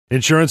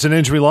Insurance and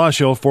Injury Law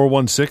Show,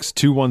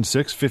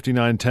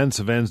 416-216-5910,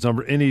 Savannah's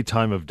number, any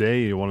time of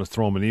day. You want to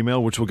throw them an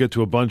email, which we'll get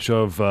to a bunch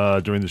of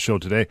during the show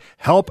today.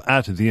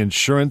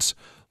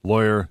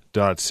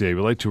 help@theinsurancelawyer.ca.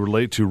 We like to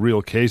relate to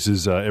real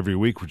cases every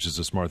week, which is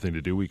a smart thing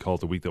to do. We call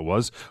it the week that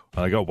was.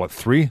 I got,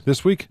 3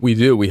 this week? We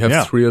do. We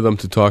have 3 of them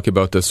to talk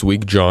about this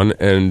week, John.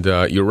 And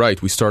you're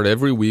right. We start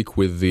every week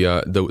with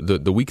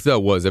the week that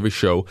was, every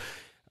show.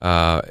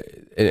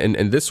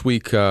 And this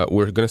week,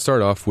 we're going to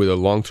start off with a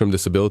long-term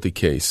disability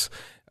case.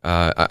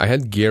 I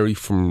had Gary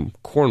from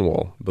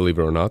Cornwall, believe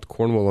it or not,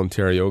 Cornwall,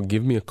 Ontario,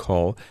 give me a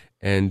call.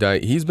 And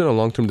he's been on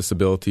long-term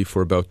disability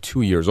for about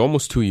 2 years,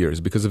 almost 2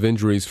 years, because of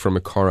injuries from a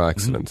car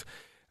accident.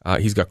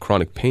 He's got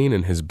chronic pain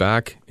in his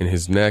back, in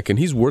his neck, and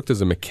he's worked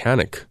as a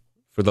mechanic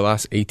for the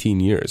last 18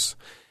 years.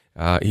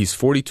 He's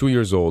 42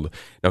 years old.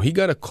 Now, he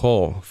got a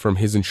call from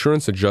his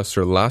insurance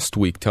adjuster last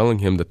week telling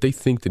him that they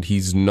think that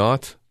he's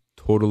not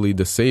totally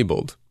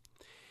disabled.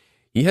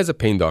 He has a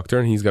pain doctor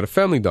and he's got a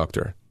family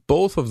doctor.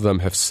 Both of them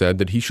have said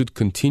that he should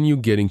continue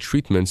getting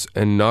treatments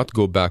and not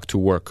go back to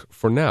work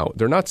for now.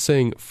 They're not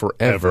saying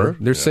forever.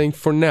 They're saying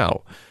for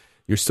now.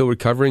 You're still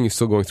recovering. You're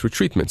still going through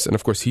treatments. And,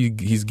 of course,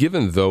 he's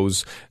given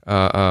those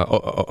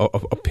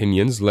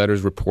opinions,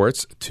 letters,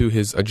 reports to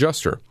his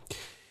adjuster.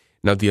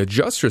 Now, the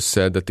adjuster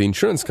said that the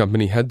insurance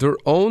company had their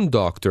own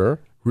doctor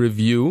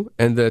review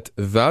and that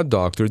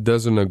doctor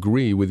doesn't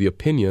agree with the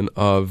opinion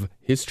of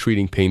his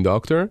treating pain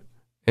doctor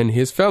and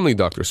his family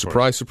doctor.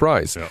 Surprise,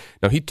 surprise. Yeah.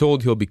 Now, he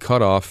told he'll be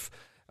cut off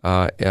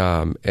at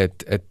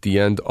the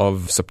end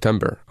of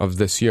September of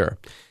this year.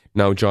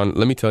 Now, John,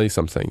 let me tell you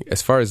something.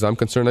 As far as I'm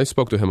concerned, I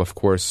spoke to him, of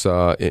course,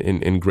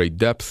 in great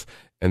depth,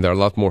 and there are a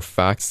lot more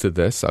facts to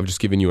this. I've just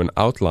given you an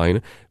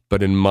outline.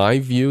 But in my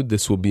view,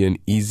 this will be an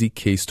easy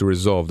case to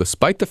resolve.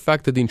 Despite the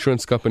fact that the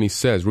insurance company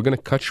says, we're going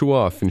to cut you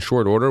off in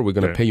short order, we're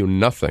going to pay you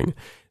nothing,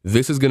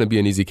 this is going to be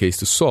an easy case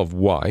to solve.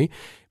 Why?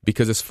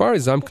 Because as far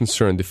as I'm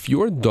concerned, if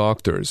your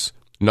doctors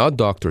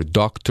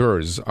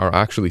are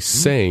actually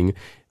saying,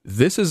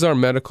 this is our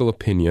medical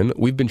opinion.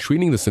 We've been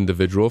treating this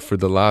individual for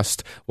the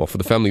last, for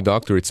the family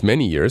doctor, it's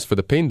many years. For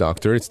the pain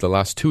doctor, it's the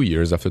last 2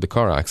 years after the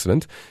car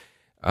accident.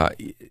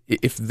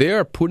 If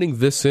they're putting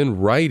this in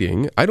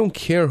writing, I don't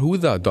care who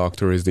that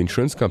doctor is the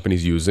insurance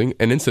company's using.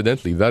 And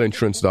incidentally, that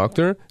insurance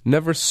doctor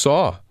never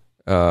saw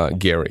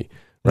Gary.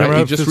 Right?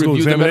 He just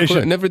reviewed the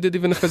medical, never did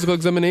even a physical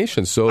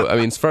examination. So, I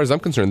mean, as far as I'm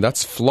concerned,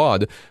 that's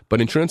flawed. But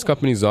insurance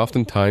companies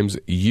oftentimes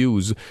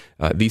use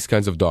these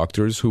kinds of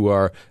doctors who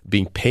are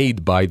being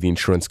paid by the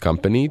insurance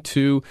company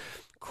to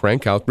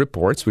crank out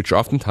reports, which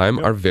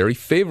oftentimes are very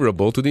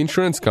favorable to the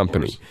insurance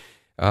company.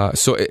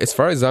 So as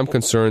far as I'm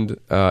concerned,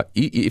 we're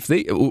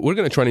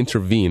going to try and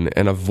intervene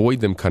and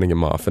avoid them cutting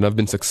him off. And I've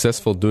been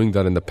successful doing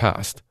that in the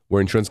past,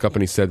 where insurance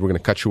companies said, we're going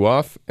to cut you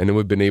off. And then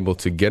we've been able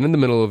to get in the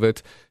middle of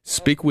it,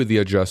 speak with the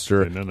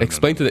adjuster,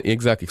 explain to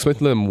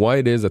them why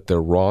it is that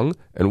they're wrong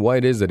and why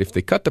it is that if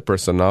they cut the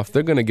person off,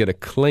 they're going to get a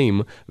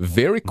claim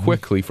very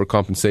quickly for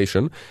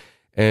compensation.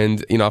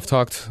 And, I've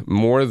talked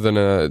more than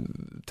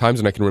times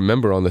than I can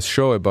remember on this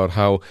show about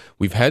how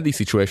we've had these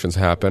situations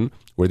happen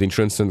where the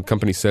insurance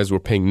company says we're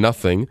paying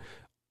nothing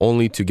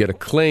only to get a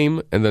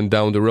claim, and then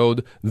down the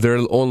road, their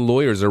own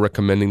lawyers are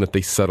recommending that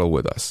they settle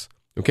with us.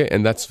 Okay?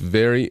 And that's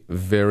very,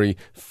 very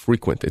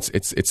frequent.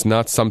 It's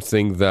not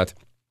something that,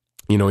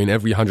 in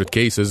every 100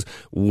 cases,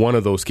 one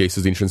of those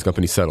cases the insurance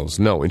company settles.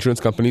 No, insurance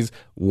companies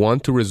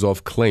want to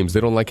resolve claims.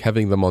 They don't like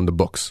having them on the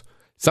books.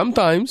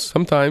 Sometimes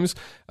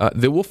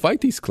they will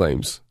fight these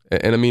claims.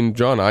 And I mean,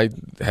 John,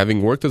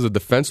 having worked as a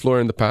defense lawyer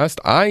in the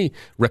past, I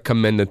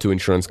recommended to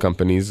insurance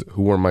companies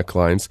who were my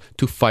clients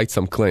to fight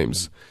some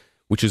claims,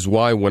 which is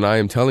why when I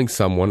am telling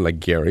someone like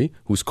Gary,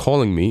 who's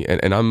calling me,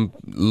 and I'm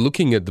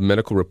looking at the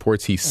medical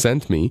reports he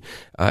sent me,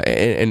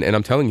 and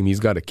I'm telling him he's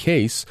got a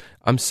case,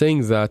 I'm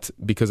saying that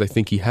because I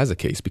think he has a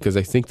case, because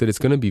I think that it's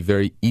going to be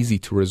very easy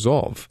to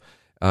resolve.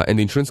 And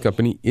the insurance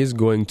company is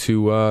going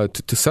to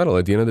settle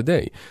at the end of the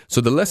day.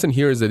 So the lesson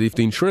here is that if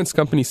the insurance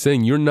company is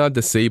saying you're not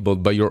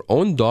disabled, but your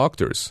own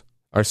doctors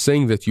are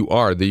saying that you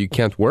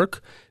can't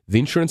work, the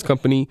insurance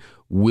company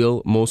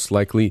will most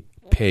likely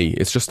pay.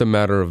 It's just a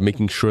matter of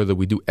making sure that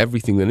we do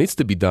everything that needs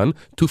to be done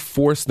to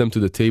force them to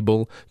the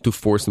table, to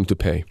force them to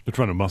pay. They're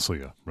trying to muscle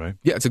you, right?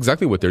 Yeah, it's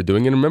exactly what they're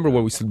doing. And remember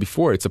what we said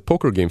before, it's a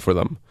poker game for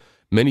them.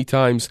 Many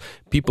times,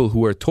 people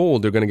who are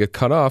told they're going to get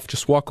cut off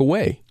just walk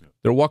away.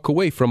 They'll walk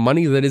away from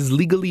money that is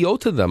legally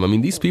owed to them. I mean,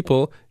 these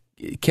people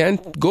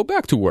can't go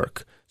back to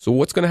work. So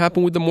what's going to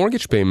happen with the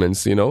mortgage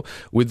payments,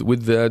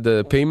 with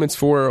the payments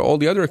for all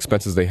the other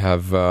expenses they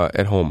have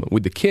at home,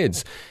 with the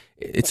kids?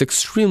 It's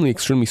extremely,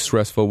 extremely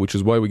stressful, which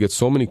is why we get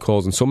so many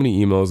calls and so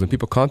many emails and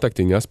people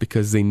contacting us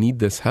because they need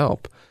this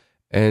help.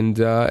 And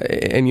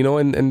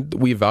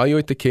we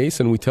evaluate the case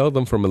and we tell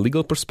them from a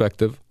legal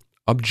perspective,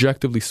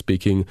 objectively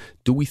speaking,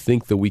 do we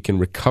think that we can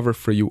recover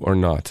for you or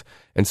not?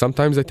 And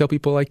sometimes I tell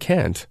people I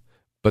can't.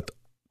 But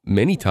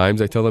many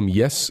times I tell them,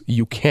 yes,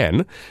 you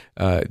can,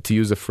 to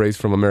use a phrase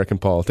from American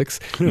politics.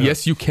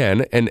 Yes, you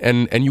can,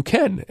 and you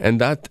can. And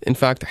that, in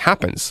fact,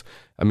 happens.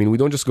 I mean, we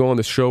don't just go on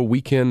the show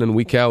week in and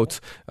week out,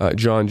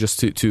 John, just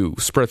to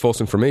spread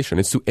false information.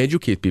 It's to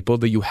educate people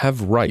that you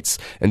have rights.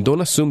 And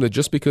don't assume that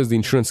just because the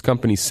insurance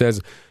company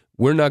says,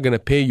 we're not going to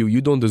pay you,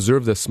 you don't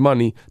deserve this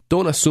money,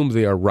 don't assume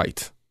they are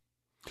right.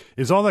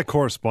 Is all that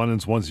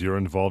correspondence, once you're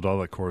involved, all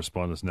that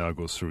correspondence now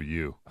goes through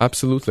you?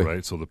 Absolutely.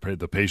 Right? So the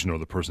patient or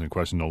the person in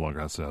question no longer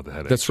has to have the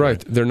headache. That's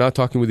right. They're not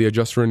talking with the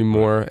adjuster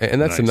anymore. And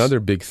that's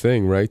another big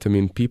thing, right? I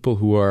mean, people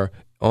who are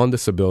on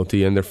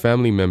disability and their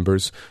family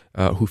members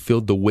who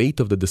feel the weight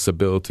of the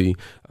disability,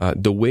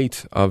 the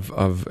weight of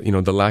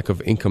the lack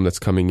of income that's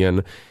coming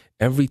in.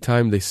 Every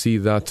time they see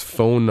that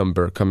phone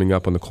number coming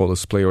up on the call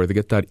display or they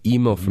get that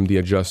email from the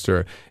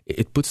adjuster,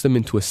 it puts them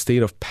into a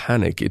state of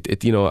panic.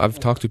 I've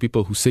talked to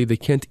people who say they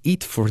can't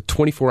eat for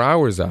 24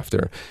 hours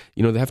after.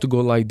 They have to go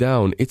lie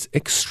down. It's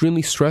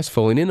extremely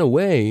stressful. And in a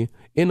way,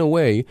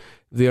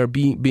 they are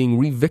being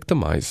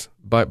re-victimized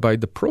by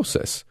the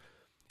process.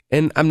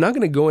 And I'm not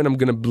going to go and I'm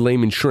going to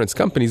blame insurance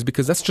companies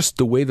because that's just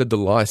the way that the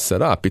law is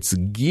set up. It's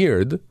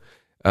geared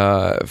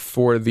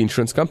for the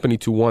insurance company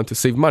to want to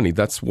save money.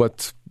 That's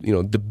what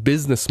the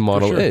business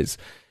model is.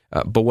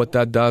 But what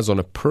that does on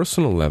a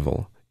personal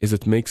level is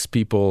it makes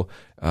people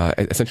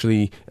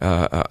essentially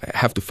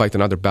have to fight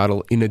another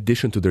battle in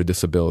addition to their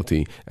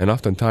disability. And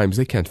oftentimes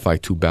they can't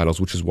fight two battles,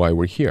 which is why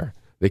we're here.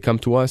 They come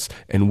to us,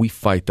 and we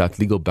fight that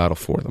legal battle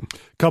for them. A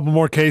couple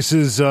more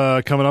cases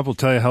coming up. We'll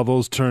tell you how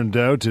those turned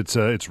out.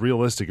 It's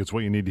realistic. It's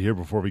what you need to hear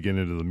before we get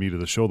into the meat of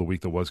the show. The Week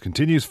That Was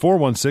continues.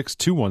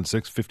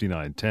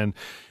 416-216-5910.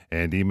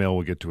 And email,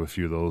 we'll get to a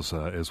few of those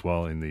as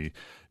well in the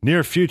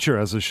near future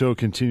as the show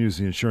continues.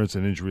 The Insurance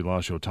and Injury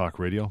Law Show, Talk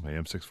Radio,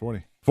 AM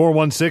 640.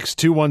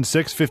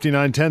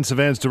 416-216-5910,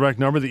 Savannah's direct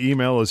number. The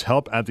email is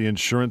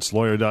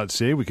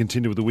help@theinsurancelawyer.ca. We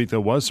continue with the Week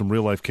That Was, some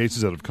real-life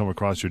cases that have come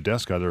across your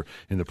desk, either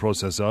in the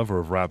process of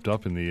or have wrapped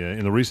up in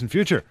the recent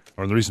future,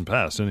 or in the recent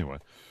past, anyway.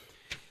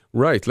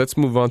 Right, let's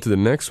move on to the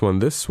next one.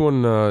 This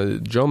one,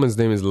 gentleman's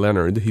name is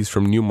Leonard. He's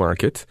from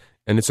Newmarket,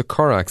 and it's a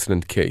car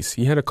accident case.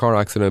 He had a car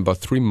accident about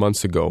 3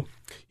 months ago.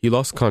 He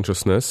lost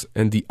consciousness,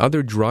 and the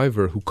other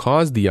driver who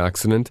caused the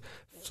accident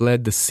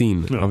fled the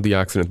scene of the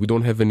accident. We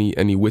don't have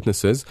any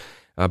witnesses,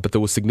 but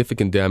there was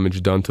significant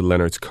damage done to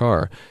Leonard's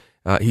car.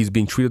 He's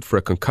being treated for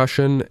a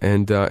concussion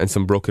and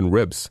some broken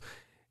ribs.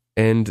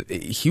 And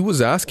he was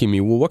asking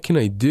me, well, what can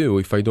I do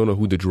if I don't know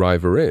who the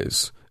driver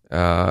is?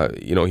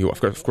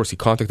 Of course, he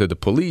contacted the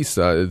police.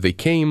 They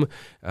came.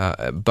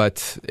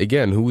 But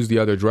again, who is the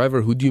other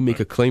driver? Who do you make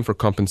a claim for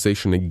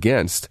compensation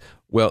against?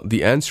 Well,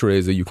 the answer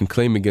is that you can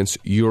claim against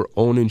your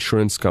own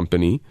insurance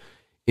company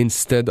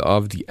instead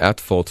of the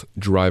at-fault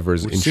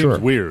driver's insurer.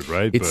 Seems weird,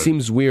 right? It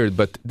seems weird,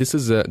 but this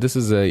is a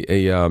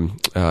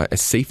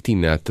safety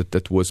net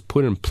that was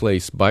put in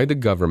place by the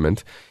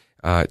government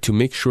to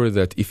make sure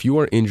that if you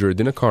are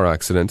injured in a car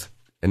accident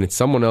and it's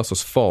someone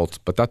else's fault,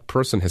 but that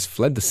person has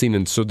fled the scene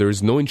and so there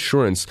is no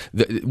insurance,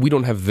 we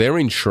don't have their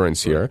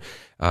insurance here,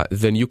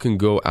 then you can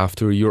go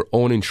after your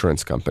own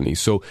insurance company.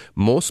 So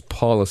most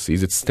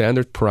policies, it's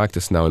standard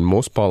practice now in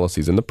most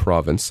policies in the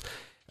province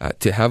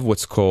to have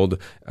what's called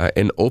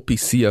an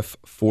OPCF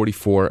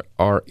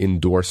 44R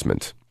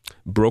endorsement.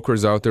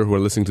 Brokers out there who are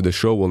listening to the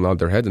show will nod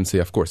their head and say,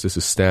 of course, this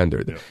is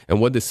standard. Yeah.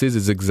 And what this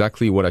is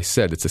exactly what I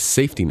said. It's a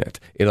safety net.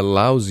 It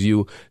allows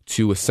you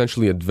to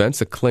essentially advance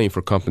a claim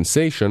for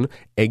compensation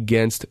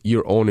against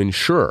your own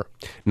insurer.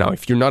 Now,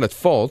 if you're not at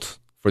fault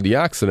for the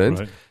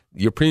accident,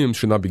 your premiums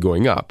should not be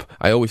going up.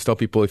 I always tell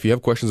people, if you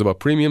have questions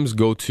about premiums,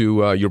 go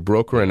to your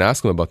broker and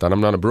ask them about that.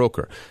 I'm not a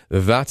broker.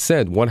 That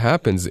said, what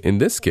happens in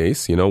this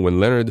case,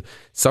 when Leonard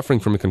suffering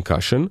from a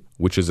concussion,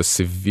 which is a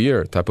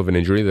severe type of an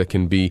injury that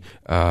can be,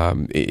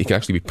 it can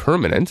actually be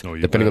permanent,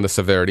 depending on the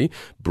severity,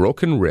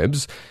 broken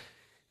ribs,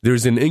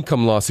 there's an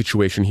income loss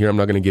situation here I'm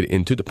not going to get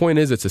into. The point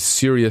is, it's a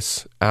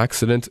serious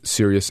accident,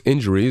 serious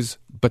injuries,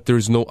 but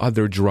there's no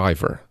other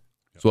driver.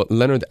 So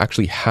Leonard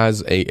actually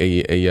has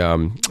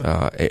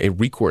a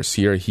recourse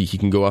here. He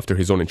can go after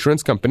his own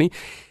insurance company.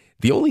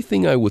 The only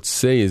thing I would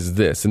say is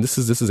this, and this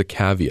is a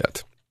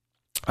caveat.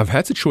 I've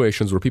had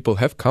situations where people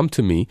have come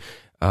to me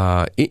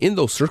in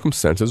those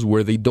circumstances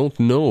where they don't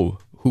know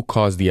who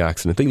caused the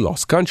accident. They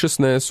lost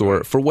consciousness,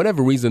 or for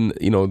whatever reason,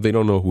 they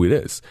don't know who it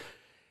is.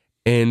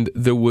 And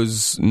there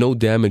was no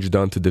damage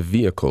done to the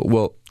vehicle.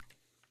 Well,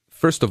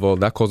 first of all,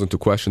 that calls into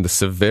question the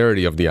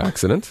severity of the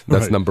accident.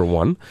 That's number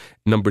one.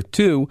 Number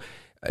two,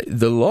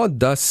 the law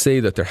does say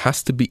that there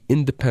has to be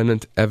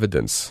independent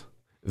evidence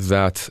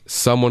that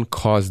someone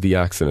caused the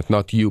accident,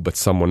 not you, but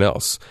someone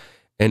else.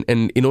 And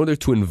in order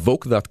to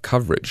invoke that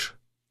coverage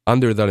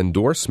under that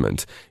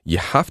endorsement, you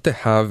have to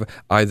have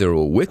either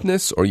a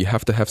witness or you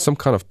have to have some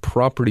kind of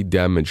property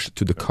damage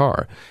to the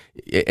car.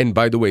 And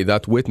by the way,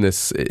 that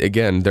witness,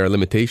 again, there are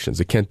limitations.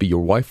 It can't be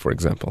your wife, for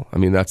example. I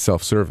mean, that's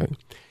self-serving.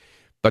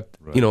 But,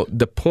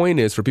 the point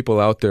is for people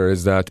out there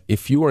is that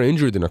if you are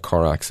injured in a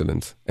car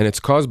accident and it's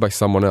caused by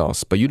someone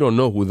else, but you don't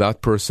know who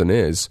that person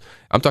is,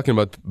 I'm talking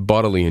about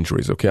bodily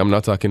injuries, okay? I'm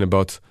not talking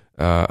about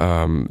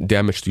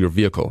damage to your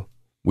vehicle,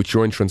 which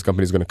your insurance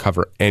company is going to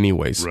cover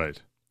anyways.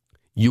 Right.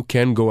 You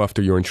can go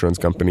after your insurance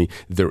company.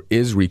 There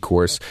is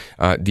recourse.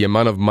 The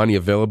amount of money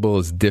available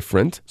is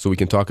different, so we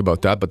can talk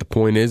about that. But the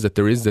point is that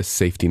there is this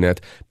safety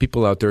net.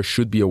 People out there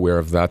should be aware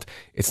of that.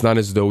 It's not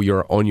as though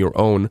you're on your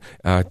own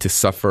to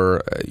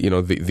suffer,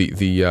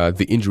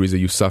 the injuries that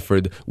you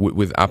suffered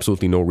with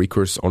absolutely no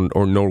recourse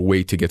or no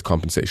way to get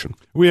compensation.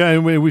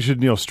 We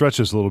should stretch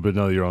this a little bit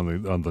now that you're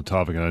on the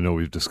topic, and I know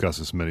we've discussed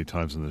this many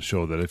times in the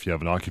show that if you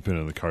have an occupant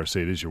in the car,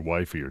 say it is your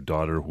wife or your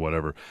daughter or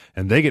whatever,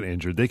 and they get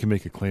injured, they can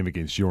make a claim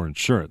against your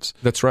insurance.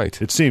 That's right.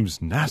 It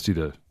seems nasty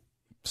to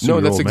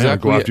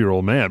go after your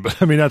old man,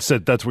 but I mean that's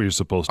what you're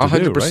supposed to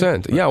 100%. do,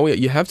 right? Yeah, well,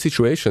 you have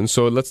situations.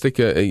 So let's take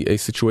a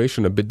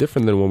situation a bit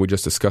different than what we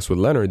just discussed with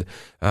Leonard,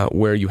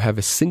 where you have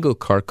a single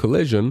car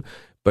collision,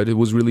 but it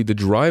was really the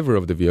driver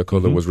of the vehicle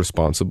that was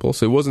responsible.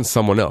 So it wasn't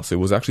someone else. It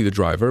was actually the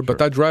driver, but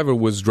that driver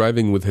was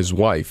driving with his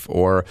wife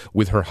or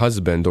with her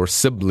husband or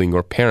sibling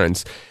or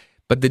parents.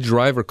 But the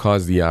driver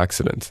caused the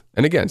accident.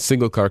 And again,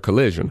 single car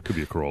collision. Could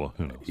be a Corolla.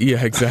 Who knows?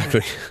 Yeah,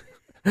 exactly.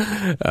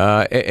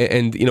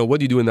 And what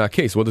do you do in that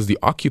case? What does the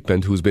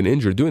occupant who's been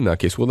injured do in that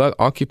case? Well, that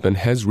occupant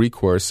has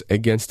recourse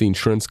against the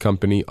insurance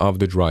company of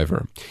the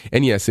driver.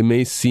 And yes, it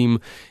may seem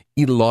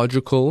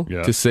illogical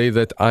to say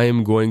that I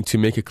am going to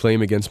make a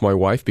claim against my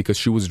wife because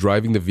she was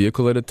driving the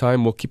vehicle at a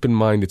time. Well, keep in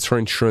mind, it's her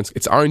insurance.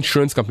 It's our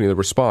insurance company that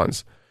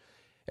responds.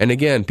 And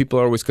again,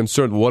 people are always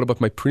concerned, what about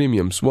my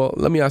premiums? Well,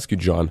 let me ask you,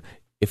 John.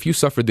 If you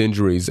suffered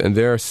injuries and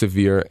they are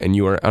severe and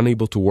you are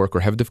unable to work or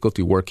have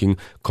difficulty working,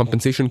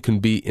 compensation can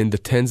be in the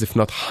tens, if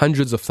not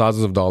hundreds of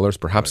thousands of dollars,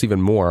 perhaps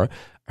even more.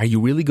 Are you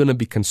really going to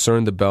be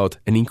concerned about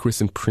an increase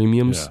in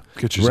premiums?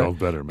 Yeah, get yourself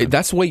better, man.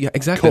 That's why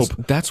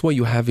that's why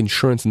you have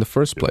insurance in the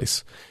first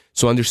place.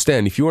 So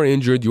understand, if you are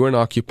injured, you're an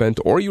occupant,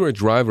 or you're a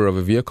driver of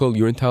a vehicle,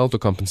 you're entitled to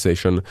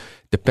compensation,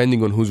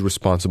 depending on who's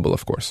responsible,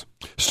 of course.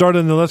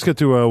 Let's get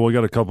to, we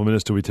got a couple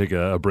minutes till we take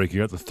a break. You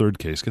got the third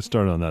case. Get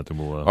started on that, then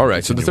we'll all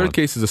right, so the third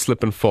case is a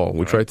slip and fall.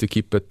 We tried to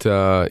keep it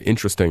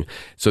interesting.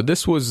 So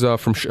this was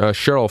from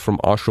Cheryl from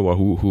Oshawa,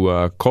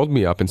 who called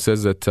me up and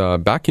says that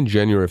back in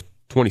January of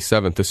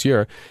 27th this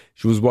year,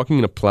 she was walking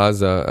in a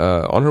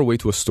plaza on her way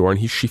to a store,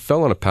 and she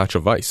fell on a patch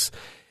of ice.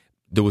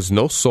 There was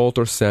no salt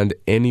or sand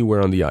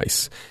anywhere on the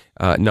ice.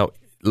 Now,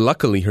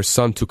 luckily, her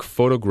son took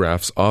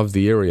photographs of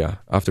the area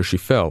after she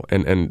fell,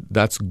 and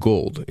that's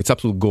gold. It's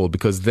absolute gold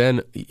because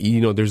then,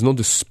 there's no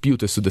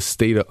dispute as to the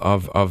state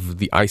of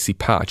the icy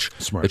patch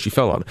that she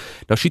fell on.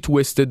 Now, she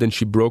twisted and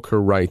she broke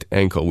her right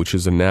ankle, which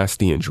is a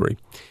nasty injury.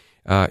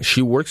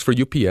 She works for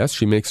UPS.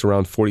 She makes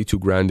around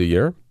 $42,000 a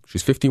year.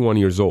 She's 51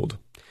 years old.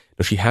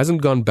 Now, she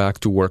hasn't gone back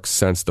to work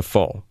since the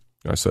fall.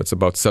 So it's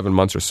about 7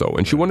 months or so.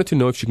 And she wanted to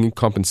know if she can get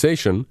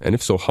compensation, and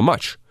if so, how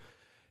much?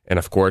 And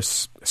of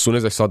course, as soon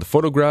as I saw the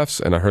photographs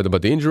and I heard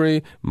about the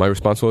injury, my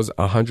response was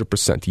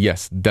 100%.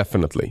 Yes,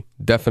 definitely.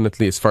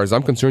 Definitely. As far as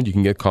I'm concerned, you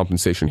can get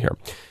compensation here.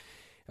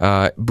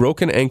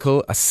 Broken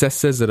ankle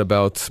assesses at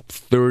about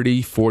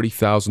 $30,000,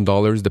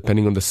 $40,000,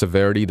 depending on the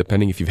severity,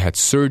 depending if you've had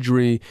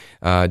surgery,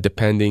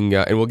 depending,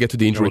 and we'll get to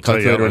the injury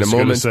calculator in a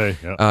moment.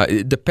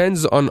 It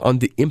depends on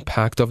the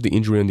impact of the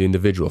injury on the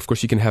individual. Of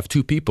course, you can have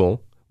two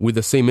people with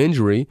the same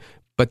injury,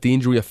 but the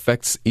injury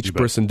affects each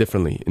person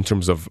differently in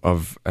terms of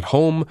at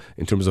home,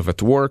 in terms of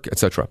at work,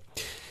 etc.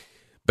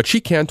 But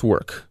she can't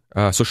work.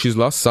 So she's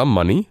lost some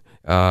money.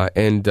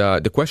 And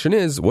the question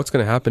is, what's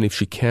going to happen if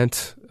she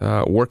can't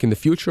work in the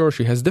future, or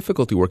she has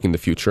difficulty working in the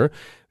future?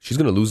 She's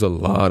going to lose a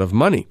lot of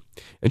money.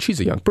 And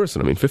she's a young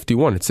person. I mean,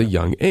 51, it's a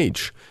young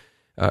age.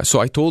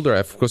 So I told her,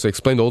 of course, I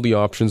explained all the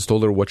options,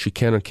 told her what she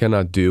can and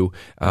cannot do.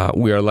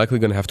 We are likely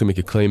going to have to make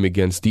a claim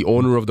against the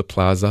owner of the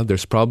plaza.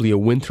 There's probably a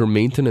winter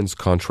maintenance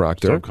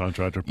contractor.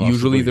 Subcontractor, possibly.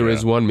 Usually there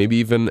is one, maybe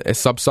even a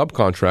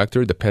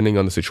subcontractor, depending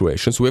on the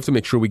situation. So we have to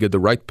make sure we get the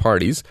right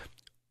parties.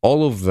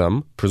 All of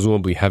them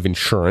presumably have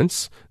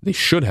insurance. They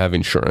should have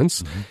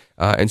insurance. Mm-hmm.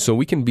 And so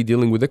we can be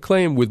dealing with a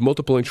claim with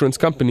multiple insurance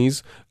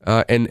companies.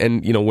 And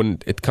when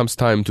it comes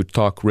time to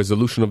talk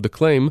resolution of the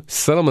claim,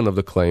 settlement of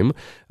the claim,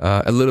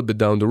 a little bit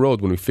down the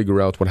road when we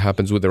figure out what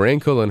happens with her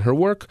ankle and her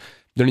work,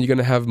 then you're going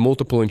to have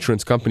multiple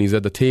insurance companies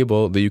at the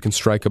table that you can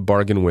strike a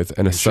bargain with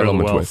and a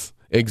settlement with.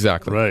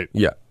 Exactly. Right.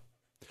 Yeah.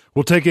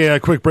 We'll take a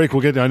quick break.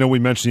 I know we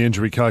mentioned the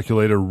injury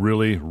calculator.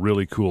 Really,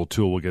 really cool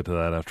tool. We'll get to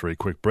that after a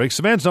quick break.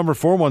 Savannah's number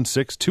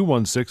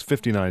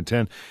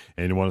 416-216-5910.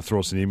 And you want to throw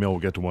us an email, we'll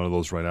get to one of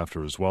those right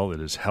after as well.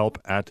 It is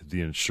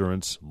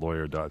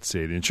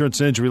help@theinsurancelawyer.ca. The Insurance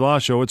and Injury Law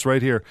Show, it's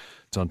right here.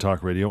 It's on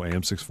Talk Radio,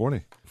 AM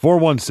 640.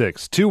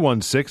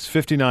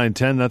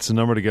 416-216-5910. That's the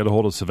number to get a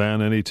hold of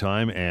Savannah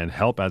anytime. And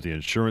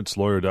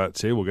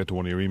help@theinsurancelawyer.ca. We'll get to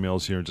one of your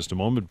emails here in just a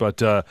moment. But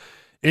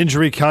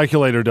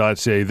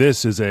injurycalculator.ca,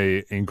 this is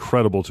a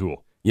incredible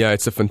tool. Yeah,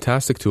 it's a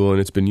fantastic tool, and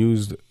it's been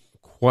used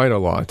quite a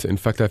lot. In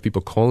fact, I have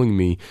people calling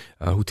me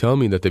who tell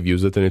me that they've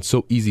used it, and it's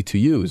so easy to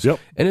use. Yep.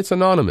 And it's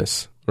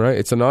anonymous, right?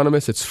 It's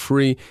anonymous. It's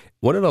free.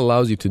 What it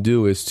allows you to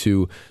do is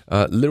to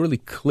literally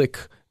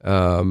click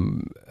a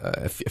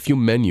few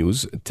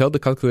menus, tell the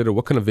calculator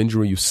what kind of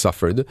injury you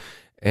suffered,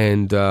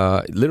 and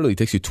literally it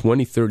takes you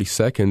 20, 30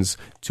 seconds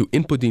to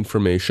input the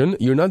information.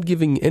 You're not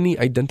giving any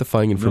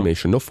identifying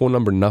information, no phone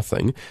number,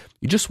 nothing.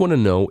 You just want to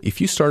know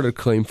if you started a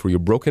claim for your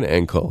broken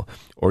ankle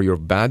or your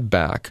bad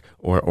back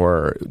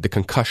or the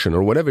concussion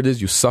or whatever it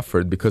is you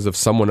suffered because of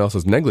someone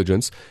else's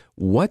negligence,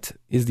 what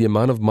is the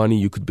amount of money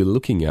you could be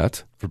looking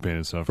at for pain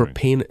and suffering? For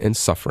pain and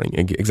suffering.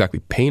 Exactly,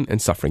 pain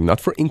and suffering. Not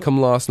for income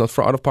loss, not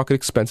for out-of-pocket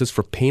expenses,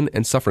 for pain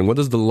and suffering. What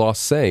does the law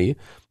say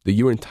that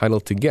you're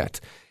entitled to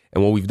get?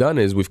 And what we've done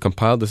is we've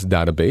compiled this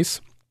database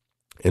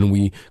and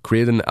we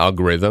created an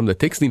algorithm that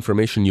takes the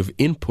information you've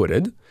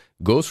inputted,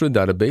 goes through the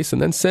database,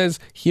 and then says,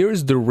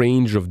 here's the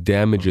range of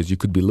damages you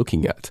could be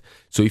looking at.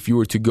 So if you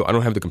were to go, I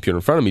don't have the computer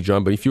in front of me,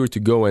 John, but if you were to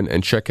go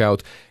and check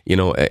out,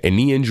 a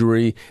knee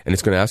injury, and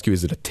it's going to ask you,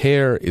 is it a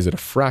tear? Is it a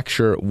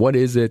fracture? What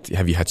is it?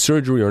 Have you had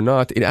surgery or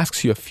not? It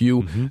asks you a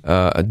few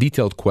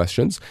detailed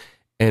questions.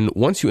 And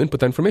once you input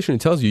that information, it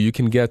tells you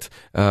can get,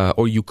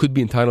 or you could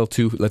be entitled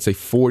to, let's say,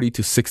 $40,000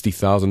 to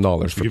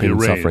 $60,000 for pain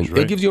and suffering.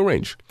 Right? It gives you a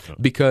range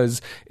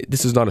because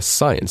this is not a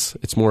science;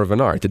 it's more of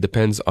an art. It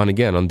depends on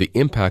the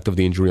impact of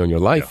the injury on your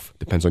life.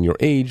 Depends on your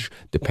age.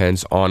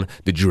 Depends on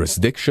the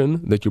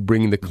jurisdiction that you're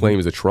bringing the claim.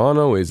 Is it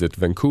Toronto? Is it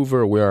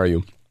Vancouver? Where are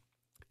you?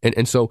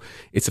 And so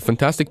it's a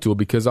fantastic tool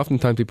because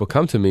oftentimes people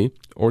come to me,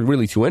 or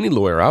really to any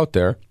lawyer out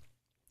there,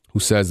 who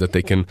says that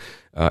they can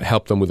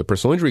help them with a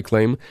personal injury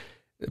claim.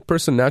 The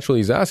person naturally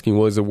is asking,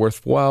 well, is it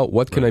worthwhile?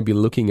 What can I be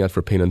looking at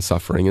for pain and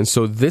suffering? And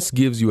so this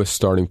gives you a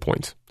starting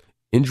point.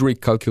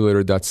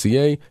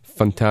 Injurycalculator.ca,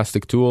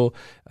 fantastic tool.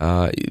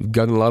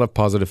 Gotten a lot of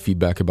positive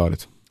feedback about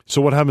it.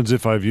 So what happens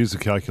if I've used the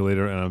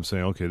calculator and I'm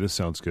saying, okay, this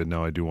sounds good,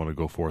 now I do want to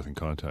go forth and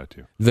contact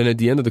you? Then at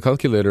the end of the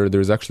calculator,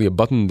 there's actually a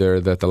button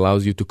there that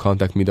allows you to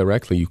contact me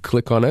directly. You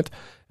click on it,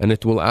 and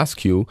it will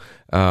ask you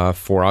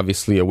for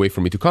obviously a way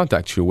for me to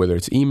contact you, whether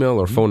it's email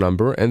or phone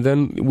number, and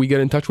then we get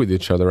in touch with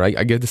each other.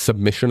 I get the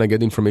submission, I get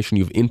the information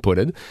you've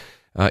inputted.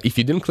 If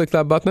you didn't click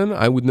that button,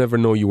 I would never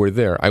know you were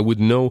there. I would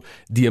know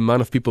the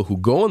amount of people who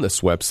go on this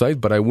website,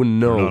 but I wouldn't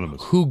know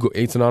who go.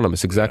 It's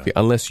anonymous, exactly,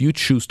 unless you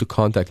choose to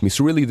contact me.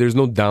 So really, there's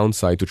no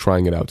downside to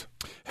trying it out.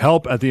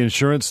 Help at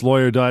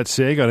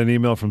theinsurancelawyer.ca. Got an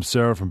email from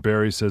Sarah from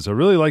Barrie. Says, I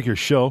really like your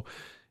show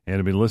and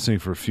have been listening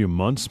for a few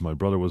months. My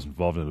brother was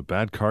involved in a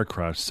bad car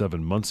crash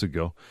 7 months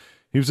ago.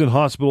 He was in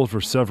hospital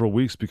for several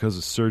weeks because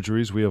of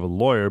surgeries. We have a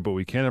lawyer, but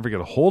we can't ever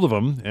get a hold of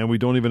him, and we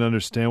don't even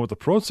understand what the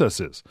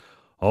process is.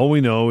 All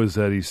we know is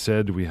that he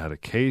said we had a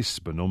case,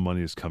 but no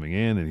money is coming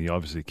in, and he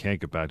obviously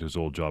can't get back to his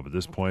old job at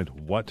this point.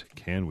 What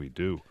can we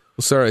do?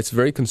 Well, Sarah, it's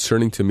very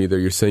concerning to me that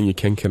you're saying you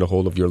can't get a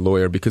hold of your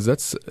lawyer, because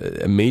that's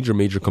a major,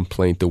 major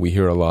complaint that we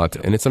hear a lot,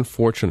 and it's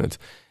unfortunate.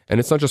 And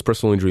it's not just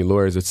personal injury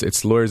lawyers,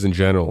 it's lawyers in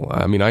general.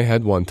 I mean, I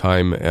had one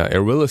time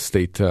a real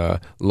estate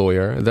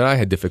lawyer that I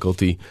had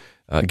difficulty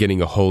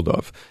getting a hold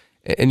of.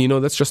 And,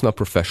 that's just not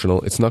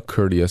professional. It's not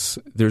courteous.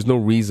 There's no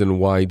reason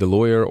why the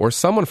lawyer or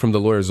someone from the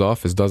lawyer's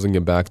office doesn't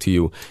get back to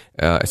you,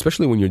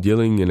 especially when you're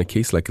dealing in a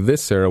case like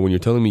this, Sarah, when you're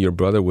telling me your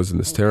brother was in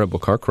this terrible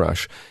car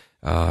crash,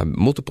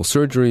 multiple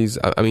surgeries.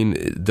 I mean,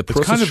 the process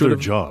it's kind of their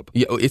job.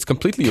 Yeah, it's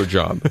completely your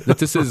job. That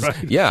this is,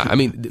 right. Yeah, I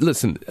mean,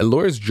 listen, a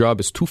lawyer's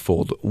job is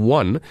twofold.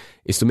 One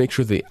is to make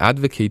sure they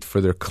advocate for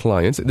their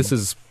clients. This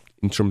is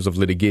in terms of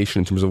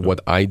litigation, in terms of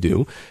what I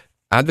do,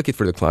 advocate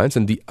for the clients.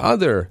 And the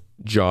other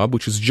job,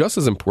 which is just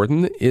as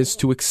important, is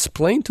to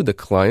explain to the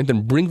client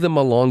and bring them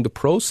along the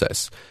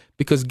process.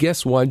 Because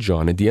guess what,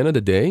 John? At the end of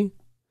the day,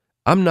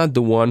 I'm not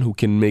the one who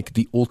can make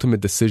the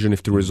ultimate decision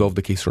if to resolve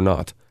the case or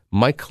not.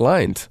 My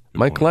client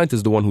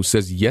is the one who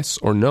says yes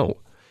or no.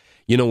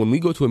 When we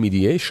go to a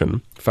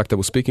mediation, in fact, I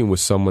was speaking with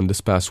someone this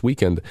past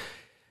weekend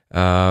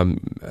about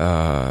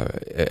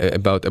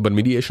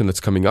mediation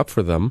that's coming up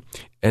for them,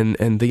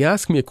 and they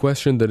ask me a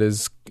question that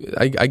is,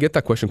 I get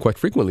that question quite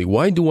frequently.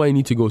 Why do I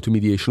need to go to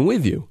mediation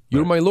with you?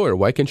 You're my lawyer.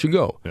 Why can't you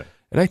go? Yeah.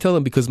 And I tell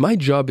them, because my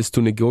job is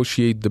to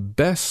negotiate the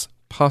best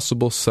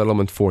possible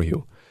settlement for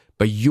you.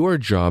 But your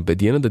job at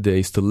the end of the day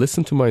is to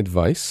listen to my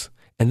advice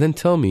and then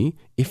tell me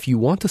if you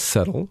want to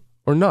settle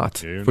or not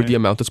for the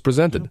amount that's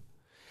presented. Yeah.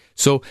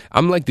 So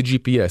I'm like the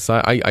GPS.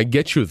 I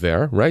get you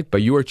there, right?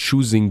 But you are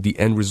choosing the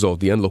end result,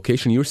 the end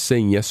location. You're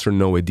saying yes or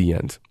no at the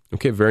end.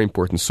 Okay, very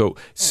important. So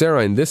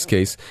Sarah, in this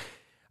case,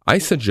 I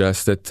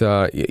suggest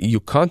that you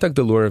contact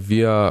the lawyer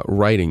via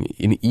writing,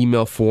 in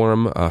email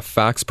form,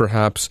 fax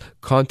perhaps,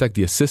 contact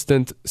the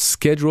assistant,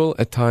 schedule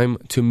a time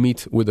to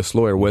meet with this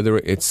lawyer, whether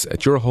it's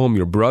at your home,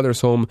 your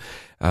brother's home,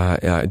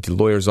 at the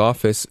lawyer's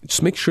office.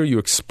 Just make sure you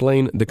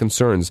explain the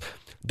concerns.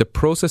 The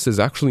process is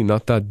actually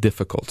not that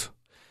difficult.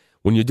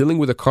 When you're dealing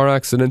with a car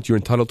accident, you're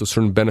entitled to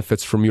certain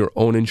benefits from your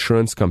own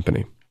insurance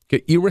company.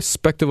 Okay,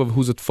 irrespective of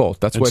who's at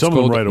fault. That's why it's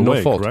called right no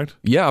away, fault. Correct?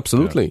 Yeah,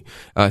 absolutely.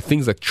 Yeah.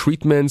 Things like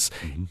treatments,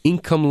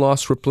 income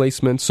loss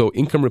replacement. So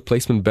income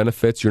replacement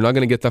benefits, you're not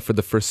going to get that for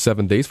the first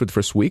 7 days, for the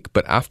first week,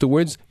 but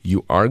afterwards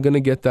you are going to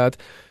get that.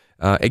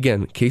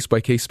 Again, case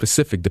by case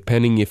specific,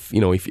 depending if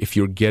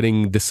you're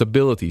getting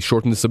disability,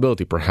 shortened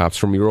disability, perhaps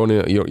from your own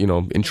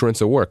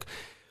insurance at work.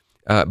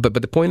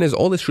 But the point is,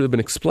 all this should have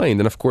been explained.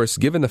 And of course,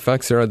 given the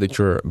fact, Sarah, that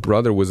your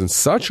brother was in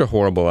such a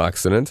horrible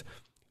accident,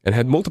 and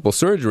had multiple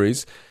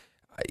surgeries,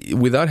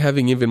 without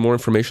having even more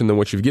information than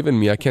what you've given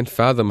me, I can't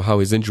fathom how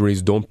his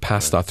injuries don't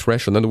pass that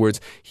threshold. In other words,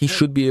 he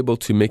should be able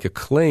to make a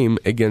claim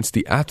against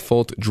the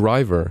at-fault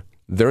driver,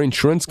 their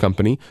insurance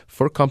company,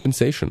 for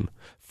compensation,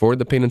 for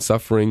the pain and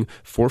suffering,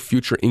 for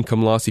future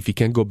income loss if he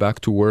can't go back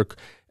to work.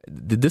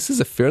 This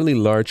is a fairly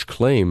large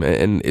claim,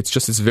 and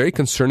it's very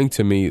concerning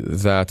to me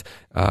that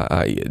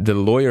the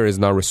lawyer is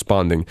not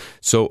responding.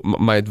 So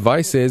my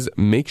advice is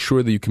make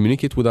sure that you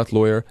communicate with that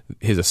lawyer,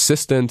 his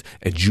assistant,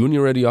 a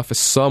junior ready office,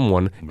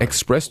 someone,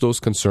 express those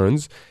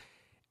concerns.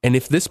 And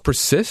if this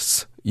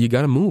persists, you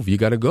got to move, you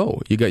got to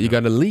go, you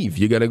got to leave,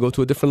 you got to go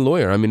to a different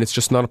lawyer. I mean, it's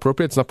just not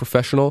appropriate, it's not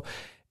professional.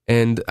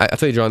 And I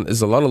tell you, John,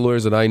 there's a lot of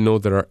lawyers that I know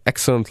that are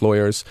excellent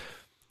lawyers,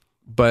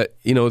 but,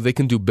 they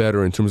can do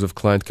better in terms of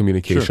client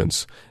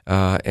communications.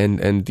 Sure.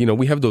 And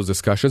we have those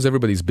discussions.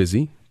 Everybody's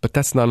busy, but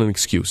that's not an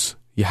excuse.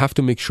 You have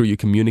to make sure you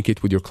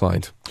communicate with your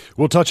client.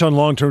 We'll touch on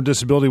long-term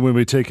disability when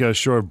we take a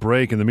short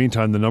break. In the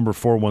meantime, the number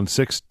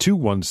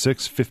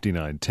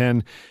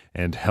 416-216-5910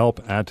 and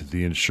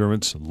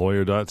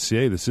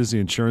help@theinsurancelawyer.ca. This is the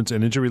Insurance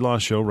and Injury Law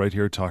Show right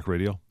here at Talk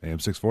Radio, AM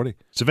 640.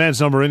 Savann's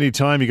number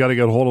anytime. You got to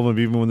get a hold of him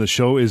even when the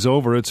show is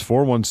over. It's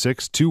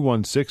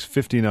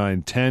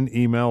 416-216-5910.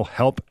 Email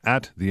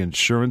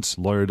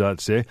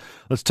help@theinsurancelawyer.ca.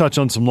 Let's touch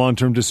on some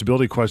long-term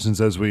disability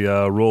questions as we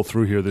roll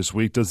through here this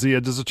week. Does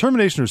the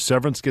termination or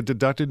severance get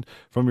deducted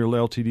from your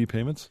LTD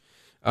payments?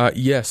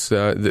 Yes,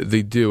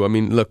 they do. I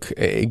mean, look,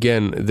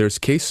 again, there's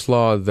case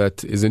law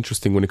that is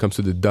interesting when it comes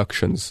to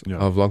deductions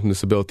of long-term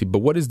disability. But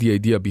what is the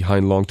idea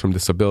behind long-term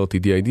disability?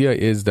 The idea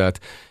is that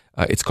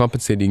it's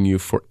compensating you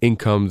for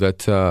income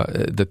that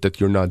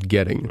you're not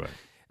getting. Right.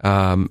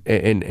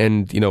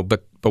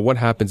 But what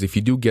happens if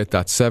you do get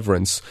that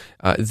severance?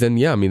 Then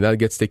that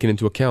gets taken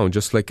into account,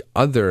 just like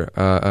other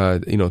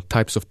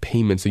types of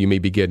payments that you may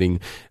be getting.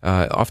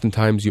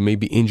 Oftentimes you may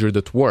be injured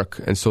at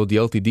work, and so the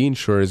LTD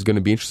insurer is going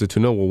to be interested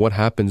to know, well, what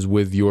happens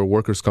with your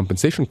workers'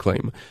 compensation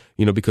claim?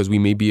 Because we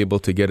may be able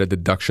to get a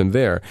deduction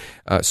there.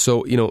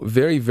 So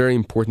very, very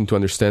important to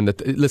understand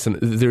that. Listen,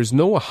 there's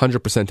no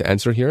 100%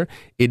 answer here.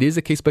 It is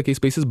a case-by-case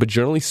basis, but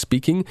generally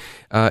speaking,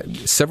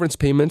 severance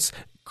payments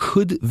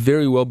could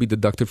very well be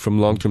deducted from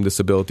long-term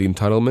disability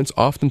entitlements.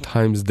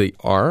 Oftentimes they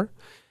are,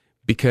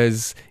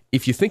 because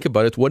if you think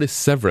about it, what is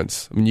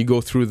severance? I mean, you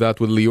go through that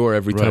with Lior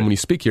every time when you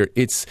speak here.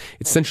 It's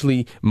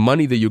essentially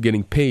money that you're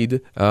getting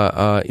paid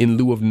in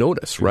lieu of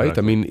notice, right?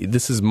 Exactly. I mean,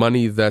 this is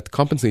money that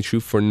compensates you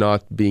for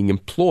not being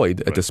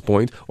employed at this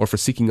point or for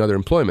seeking other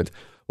employment.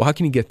 Well, how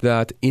can you get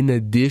that in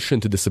addition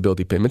to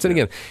disability payments? And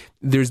again,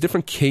 there's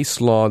different case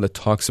law that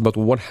talks about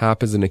what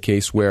happens in a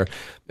case where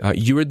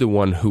you're the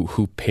one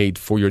who paid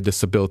for your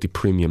disability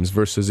premiums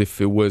versus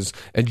if it was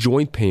a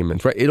joint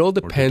payment, right? It all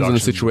depends on the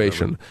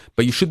situation.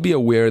 But you should be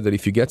aware that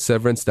if you get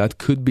severance, that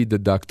could be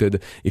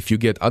deducted. If you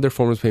get other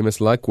forms of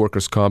payments like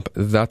workers' comp,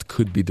 that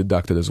could be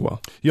deducted as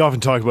well. You often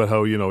talk about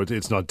how,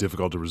 it's not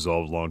difficult to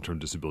resolve long-term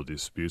disability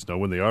disputes. Now,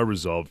 when they are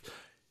resolved,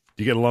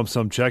 do you get a lump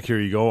sum check, here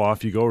you go,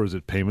 off you go, or is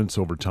it payments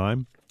over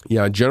time?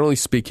 Yeah, generally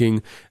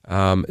speaking,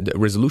 the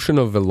resolution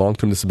of a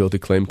long-term disability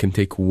claim can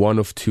take one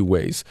of two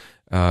ways,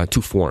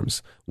 two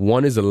forms.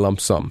 One is a lump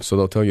sum. So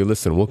they'll tell you,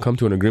 listen, we'll come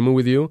to an agreement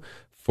with you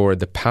for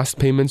the past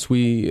payments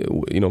we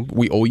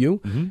owe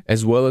you,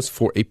 as well as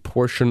for a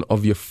portion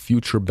of your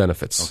future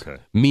benefits. Okay.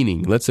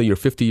 Meaning, let's say you're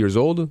 50 years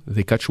old,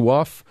 they cut you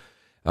off,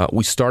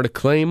 we start a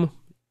claim.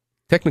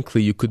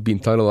 Technically, you could be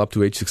entitled up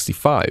to age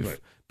 65. Right.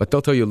 But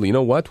they'll tell you, you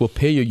know what, we'll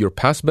pay you your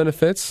past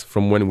benefits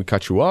from when we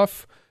cut you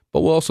off,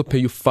 but we'll also pay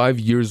you 5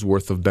 years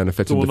worth of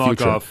benefits in the future.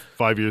 So we'll knock off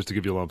 5 years to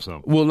give you a lump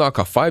sum. We'll knock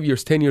off 5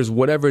 years, 10 years,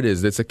 whatever it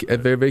is. It's a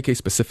very, very case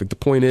specific. The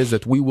point is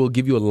that we will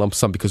give you a lump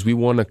sum because we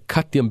want to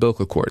cut the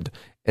umbilical cord.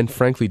 And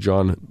frankly,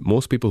 John,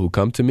 most people who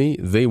come to me,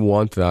 they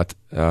want that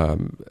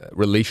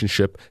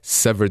relationship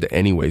severed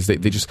anyways.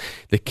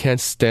 They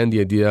can't stand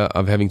the idea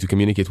of having to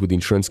communicate with the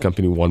insurance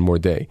company one more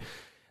day.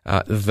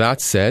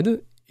 That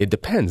said, it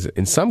depends.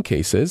 In some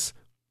cases,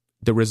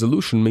 the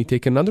resolution may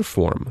take another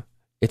form.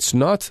 It's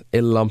not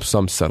a lump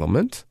sum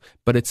settlement,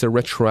 but it's a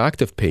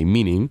retroactive pay,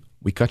 meaning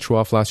we cut you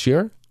off last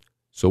year,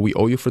 so we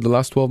owe you for the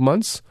last 12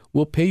 months.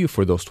 We'll pay you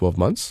for those 12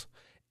 months,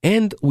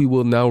 and we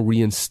will now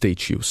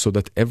reinstate you so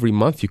that every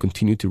month you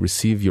continue to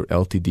receive your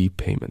LTD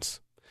payments.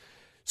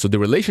 So the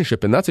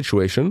relationship in that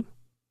situation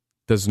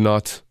does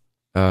not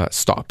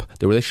stop.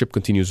 The relationship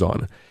continues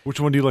on. Which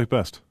one do you like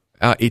best?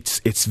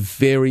 It's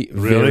very,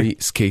 very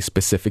case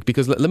specific,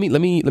 because let me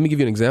give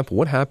you an example.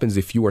 What happens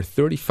if you are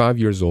 35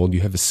 years old, you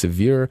have a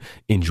severe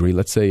injury,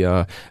 let's say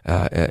a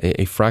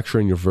fracture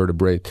in your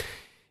vertebrae,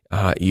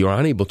 you're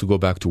unable to go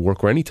back to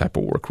work or any type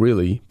of work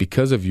really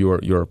because of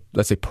your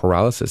let's say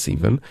paralysis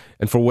even,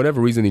 and for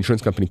whatever reason the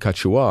insurance company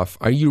cuts you off.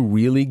 Are you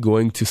really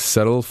going to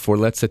settle for,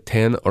 let's say,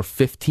 10 or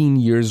 15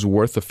 years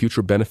worth of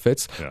future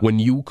benefits when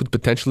you could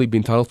potentially be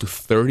entitled to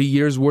 30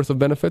 years worth of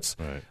benefits?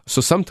 Right.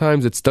 So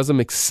sometimes it doesn't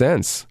make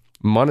sense.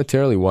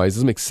 Monetarily wise, it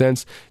doesn't make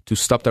sense to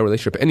stop that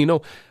relationship.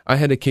 And I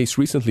had a case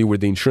recently where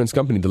the insurance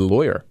company, the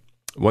lawyer,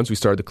 once we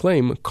started the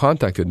claim,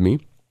 contacted me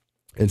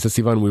and said,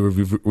 Sivan, we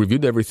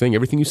reviewed everything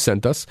you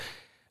sent us.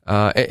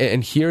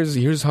 And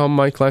here's how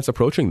my client's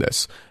approaching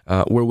this.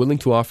 We're willing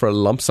to offer a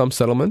lump sum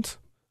settlement,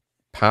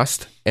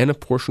 past and a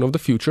portion of the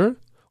future,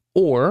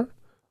 or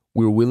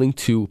we're willing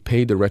to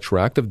pay the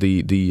retroactive,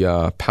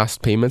 the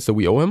past payments that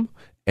we owe him,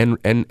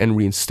 and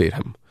reinstate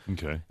him.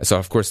 Okay. So,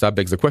 of course, that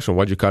begs the question,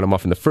 why'd you cut him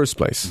off in the first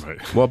place?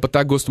 Right. Well, but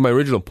that goes to my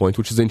original point,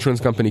 which is the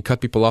insurance company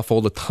cut people off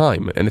all the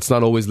time, and it's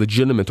not always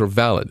legitimate or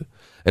valid.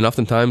 And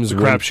oftentimes...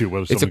 It's a crapshoot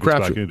whether someone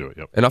gets back into it.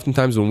 Yep. And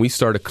oftentimes when we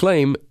start a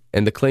claim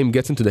and the claim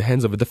gets into the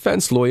hands of a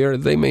defense lawyer,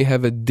 they may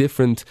have a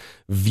different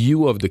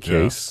view of the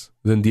case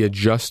than the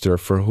adjuster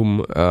for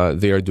whom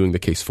they are doing the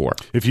case for.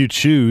 If you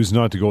choose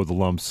not to go with the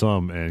lump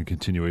sum and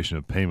continuation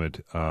of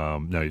payment,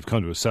 now you've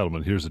come to a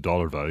settlement, here's the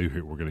dollar value,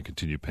 here we're going to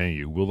continue paying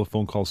you. Will the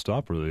phone call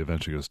stop, or are they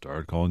eventually going to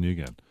start calling you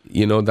again?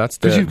 You know, that's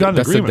the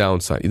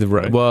downside.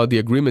 Right? Well, the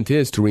agreement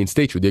is to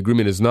reinstate you. The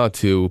agreement is not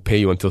to pay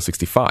you until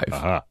 65.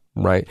 Aha.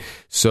 Right?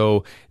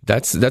 So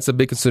that's a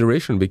big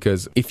consideration,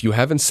 because if you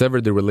haven't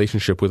severed the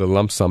relationship with a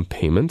lump sum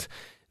payment,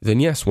 then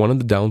yes, one of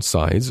the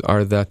downsides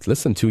are that,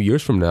 listen, 2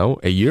 years from now,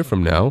 a year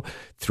from now,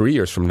 3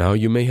 years from now,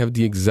 you may have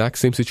the exact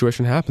same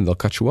situation happen. They'll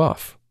cut you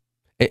off.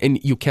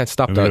 And you can't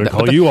stop that. They're going to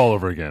call you all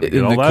over again.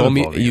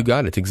 You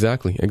got it.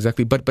 Exactly.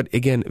 But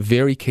again,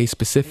 very case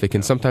specific.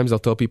 And sometimes I'll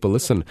tell people,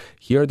 listen,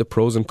 here are the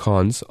pros and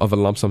cons of a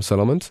lump sum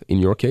settlement. In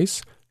your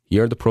case,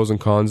 here are the pros and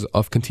cons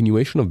of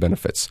continuation of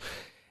benefits.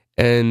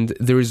 And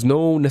there is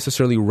no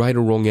necessarily right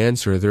or wrong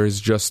answer. There is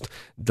just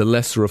the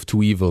lesser of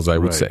two evils, I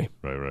would say.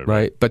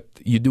 Right. But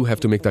you do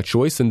have to make that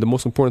choice. And the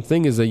most important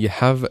thing is that you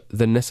have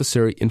the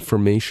necessary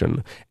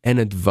information and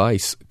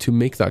advice to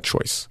make that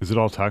choice. Is it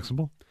all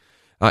taxable?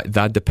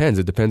 That depends.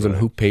 It depends on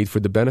who paid for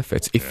the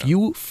benefits. If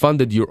you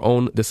funded your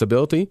own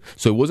disability,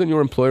 so it wasn't your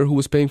employer who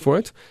was paying for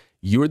it,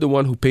 you're the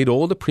one who paid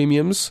all the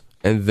premiums,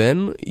 and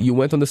then you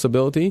went on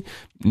disability,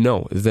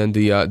 no, then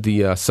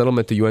the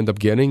settlement that you end up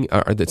getting,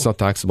 it's not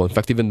taxable. In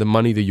fact, even the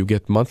money that you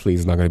get monthly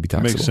is not going to be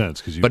taxable. Makes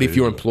sense. But if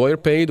your employer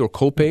paid or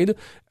co-paid,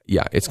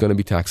 yeah, it's going to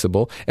be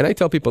taxable. And I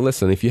tell people,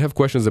 listen, if you have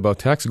questions about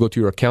tax, go to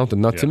your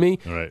accountant, not to me.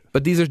 Right.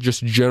 But these are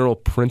just general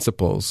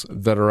principles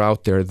that are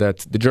out there,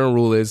 that the general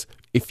rule is,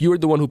 if you're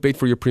the one who paid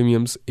for your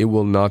premiums, it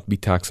will not be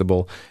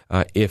taxable.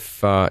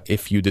 If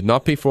you did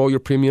not pay for all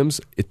your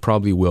premiums, it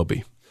probably will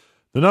be.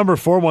 The number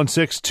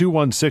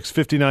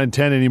 416-216-5910.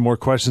 Any more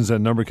questions? That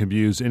number can be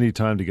used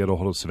anytime to get a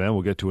hold of Sivan.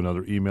 We'll get to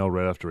another email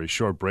right after a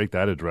short break.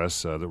 That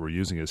address that we're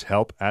using is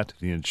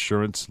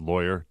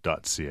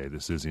help@theinsurancelawyer.ca.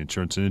 This is the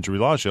Insurance and Injury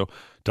Law Show,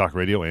 Talk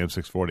Radio AM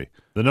 640.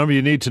 The number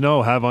you need to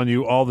know, have on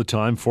you all the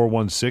time,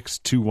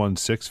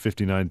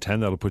 416-216-5910.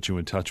 That'll put you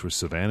in touch with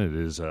Sivan. It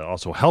is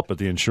also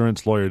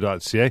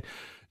help@theinsurancelawyer.ca.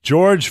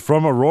 George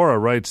from Aurora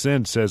writes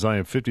in, says, I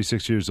am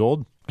 56 years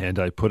old, and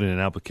I put in an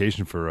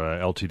application for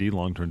LTD,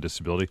 long-term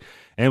disability,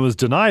 and was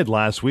denied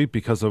last week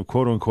because of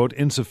quote-unquote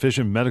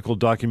insufficient medical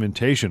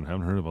documentation. I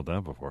haven't heard about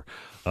that before.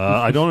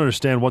 I don't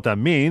understand what that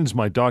means.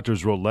 My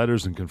doctors wrote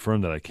letters and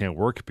confirmed that I can't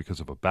work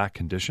because of a back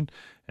condition,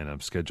 and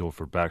I'm scheduled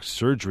for back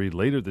surgery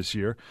later this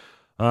year.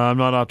 I'm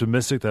not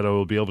optimistic that I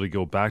will be able to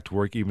go back to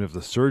work even after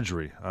the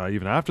surgery,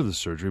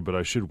 but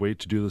I should wait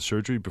to do the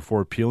surgery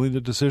before appealing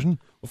the decision.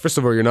 Well, first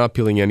of all, you're not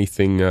appealing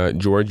anything,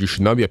 George. You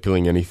should not be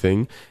appealing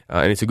anything.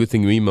 And it's a good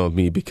thing you emailed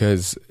me,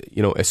 because,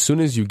 as soon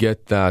as you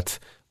get that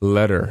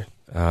letter,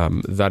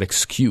 that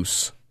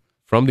excuse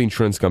from the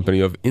insurance company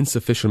of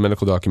insufficient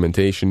medical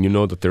documentation, you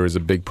know that there is a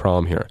big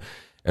problem here.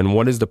 And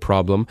what is the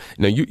problem?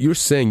 Now, you're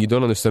saying you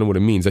don't understand what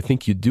it means. I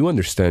think you do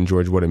understand,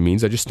 George, what it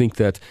means. I just think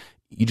that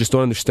you just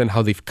don't understand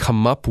how they've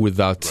come up with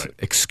that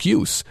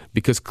excuse,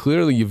 because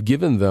clearly you've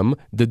given them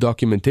the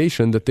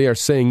documentation that they are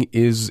saying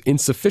is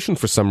insufficient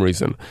for some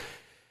reason.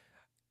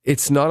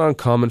 It's not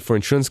uncommon for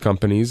insurance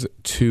companies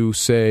to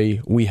say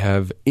we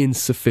have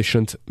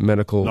insufficient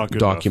medical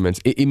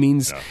documents. It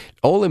means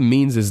all it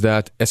means is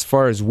that as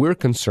far as we're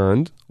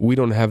concerned, we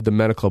don't have the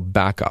medical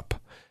backup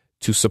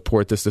to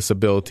support this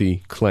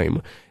disability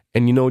claim.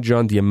 And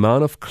John, the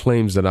amount of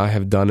claims that I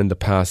have done in the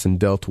past and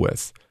dealt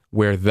with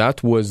where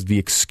that was the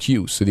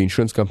excuse that the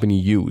insurance company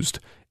used,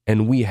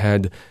 and we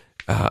had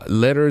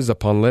letters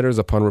upon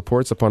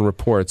reports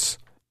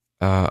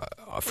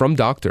from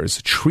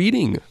doctors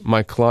treating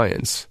my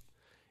clients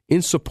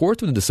in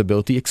support of the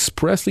disability,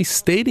 expressly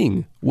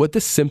stating what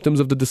the symptoms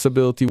of the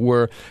disability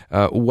were,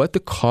 what the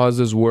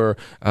causes were,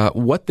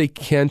 what they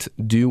can't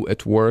do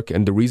at work,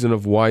 and the reason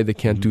of why they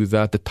can't do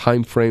that, the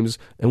time frames,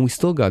 and we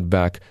still got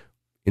back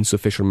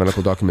insufficient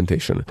medical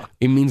documentation.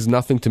 It means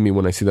nothing to me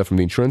when I see that from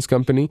the insurance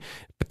company,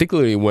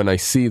 particularly when I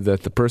see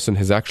that the person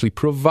has actually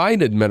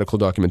provided medical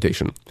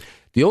documentation.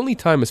 The only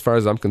time, as far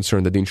as I'm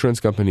concerned, that the insurance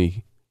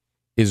company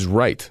is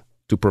right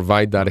to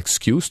provide that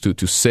excuse, to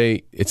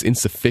say it's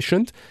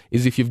insufficient,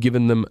 is if you've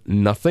given them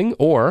nothing,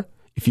 or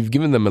if you've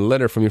given them a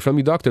letter from your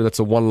family doctor that's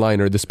a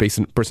one-liner, this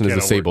person is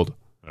disabled.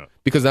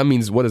 Because that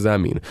means, what does that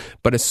mean?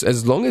 But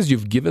as long as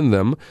you've given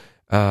them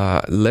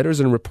letters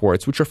and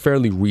reports, which are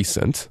fairly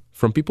recent,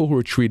 from people who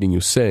are treating you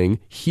saying,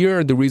 here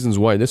are the reasons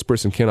why this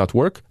person cannot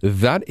work,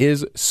 that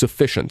is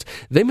sufficient.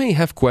 They may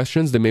have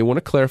questions, they may want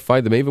to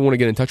clarify, they may even want to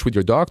get in touch with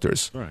your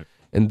doctors. Right.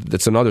 and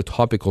that's another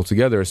topic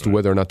altogether as to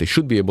whether or not they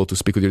should be able to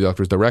speak with your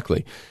doctors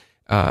directly.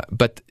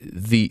 But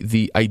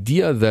the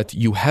idea that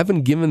you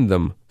haven't given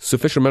them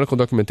sufficient medical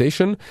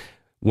documentation,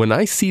 when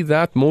I see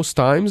that most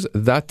times,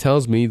 that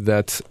tells me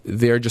that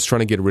they're just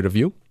trying to get rid of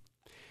you.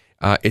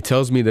 It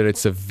tells me that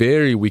it's a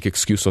very weak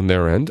excuse on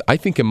their end. I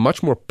think a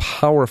much more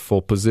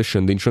powerful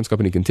position the insurance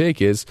company can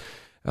take is,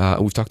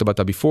 we've talked about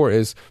that before,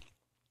 is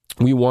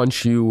we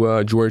want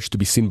you, George, to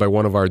be seen by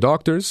one of our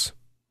doctors.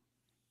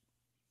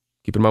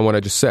 Keep in mind what I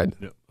just said.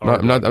 Yeah,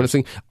 I'm not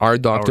saying our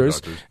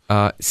doctors.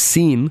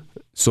 Seen,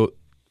 so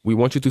we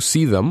want you to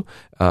see them,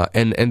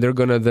 and they're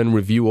going to then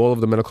review all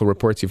of the medical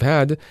reports you've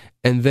had,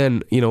 and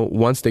then,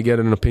 once they get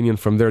an opinion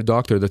from their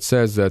doctor that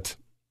says that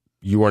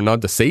you are not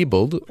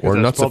disabled or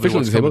not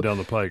sufficiently disabled, down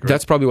the pike, right?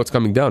 That's probably what's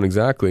coming down,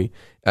 exactly.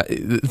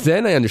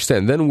 Then I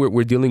understand. Then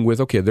we're dealing with,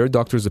 okay, their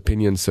doctor's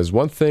opinion says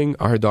one thing,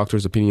 our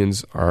doctor's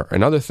opinions are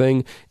another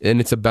thing,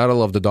 and it's a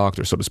battle of the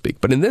doctor, so to speak.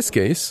 But in this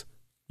case,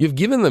 you've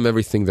given them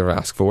everything they're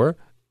asked for,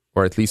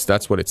 or at least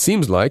that's what it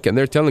seems like, and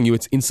they're telling you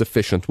it's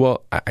insufficient.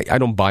 Well, I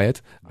don't buy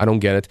it. I don't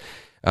get it.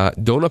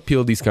 Don't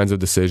appeal these kinds of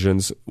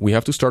decisions. We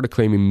have to start a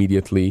claim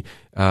immediately.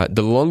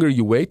 The longer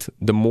you wait,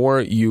 the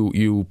more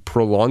you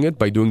prolong it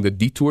by doing the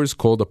detours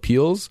called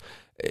appeals.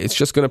 It's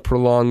just going to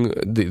prolong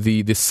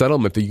the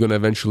settlement that you're going to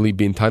eventually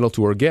be entitled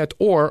to or get,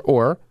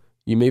 or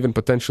you may even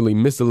potentially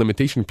miss the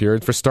limitation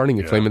period for starting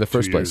a claim in the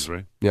first place.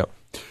 Right? Yeah.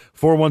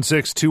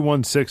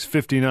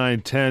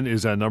 416-216-5910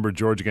 is that number.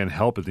 George, again,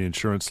 help at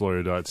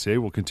theinsurancelawyer.ca.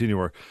 We'll continue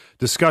our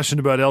discussion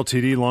about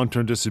LTD,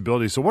 long-term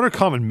disability. So what are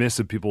common myths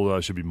that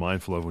people should be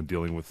mindful of when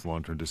dealing with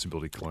long-term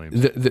disability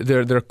claims?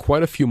 There are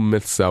quite a few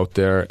myths out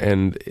there,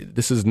 and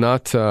this is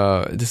not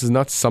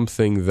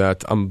something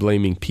that I'm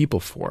blaming people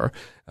for.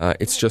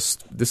 It's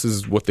just this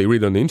is what they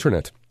read on the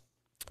internet.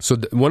 So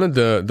one of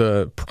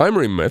the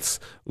primary myths,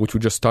 which we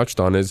just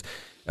touched on, is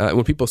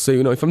when people say,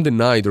 if I'm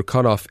denied or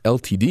cut off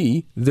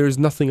LTD, there's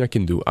nothing I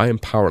can do. I am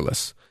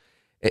powerless.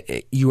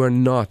 You are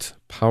not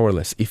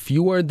powerless. If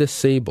you are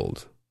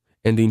disabled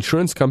and the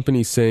insurance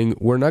company is saying,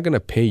 we're not going to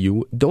pay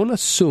you, don't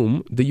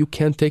assume that you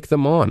can't take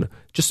them on.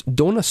 Just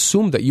don't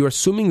assume that. You're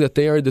assuming that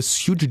they are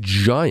this huge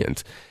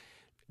giant.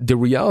 The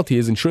reality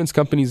is insurance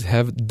companies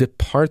have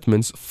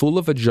departments full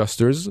of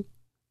adjusters,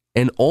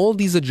 and all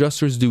these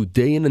adjusters do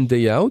day in and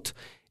day out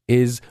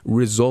is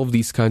resolve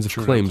these kinds of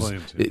claims.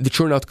 The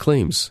churn out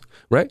claims,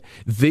 right?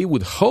 They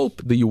would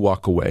hope that you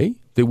walk away.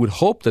 They would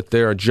hope that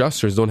their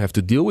adjusters don't have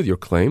to deal with your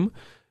claim.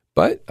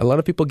 But a lot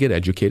of people get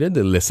educated.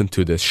 They listen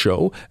to this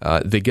show.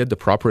 They get the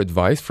proper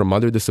advice from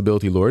other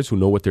disability lawyers who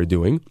know what they're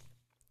doing.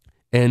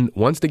 And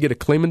once they get a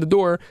claim in the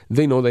door,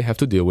 they know they have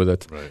to deal with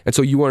it. Right. And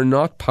so you are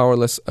not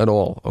powerless at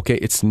all, okay?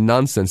 It's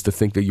nonsense to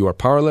think that you are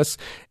powerless.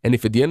 And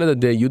if at the end of the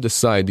day you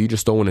decide you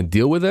just don't want to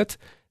deal with it,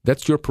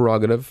 that's your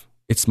prerogative.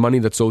 It's money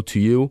that's owed to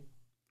you.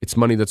 It's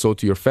money that's owed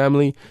to your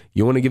family.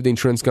 You want to give the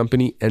insurance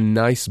company a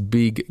nice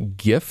big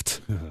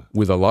gift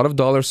with a lot of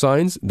dollar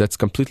signs. That's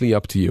completely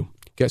up to you.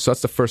 Okay, so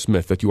that's the first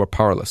myth, that you are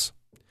powerless.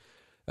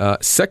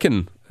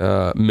 Second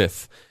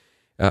myth,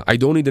 I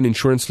don't need an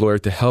insurance lawyer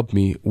to help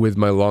me with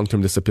my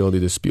long-term disability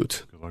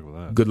dispute. Good luck with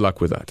that. Good luck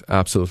with that,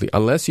 absolutely.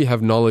 Unless you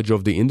have knowledge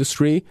of the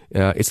industry,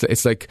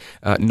 it's like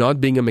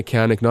not being a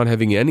mechanic, not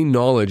having any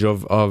knowledge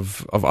of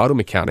auto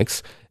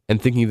mechanics, and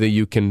thinking that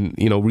you can,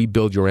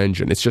 rebuild your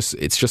engine. It's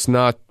just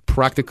not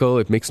practical.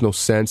 It makes no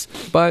sense.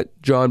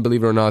 But John,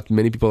 believe it or not,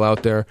 many people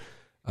out there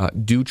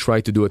do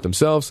try to do it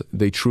themselves.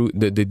 They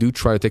do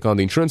try to take on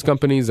the insurance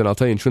companies, and I'll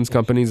tell you, insurance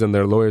companies and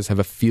their lawyers have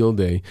a field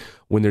day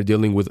when they're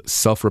dealing with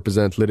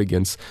self-represented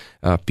litigants,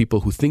 people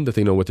who think that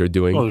they know what they're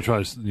doing. Well, they're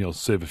trying to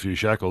save a few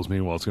shekels.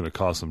 Meanwhile, it's going to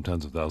cost them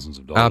tens of thousands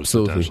of dollars.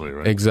 Absolutely, potentially,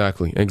 right?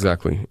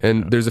 Exactly.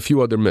 And there's a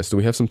few other myths. Do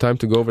we have some time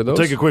to go over those?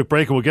 We'll take a quick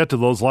break and we'll get to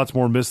those. Lots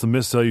more myths. The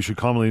myths you should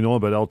commonly know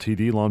about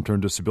LTD,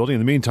 long-term disability. In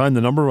the meantime,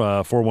 the number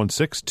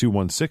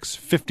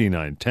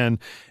 416-216-5910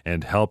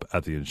 and help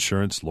at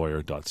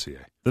theinsurancelawyer.ca.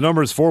 The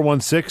number is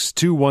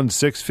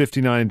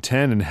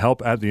 416-216-5910 and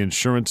help at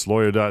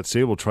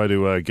theinsurancelawyer.ca. We'll try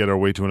to get our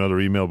way to another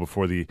email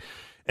before the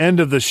end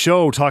of the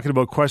show, talking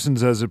about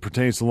questions as it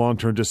pertains to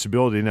long-term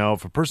disability. Now,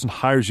 if a person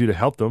hires you to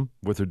help them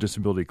with their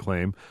disability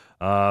claim,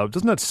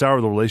 doesn't that sour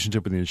the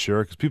relationship with the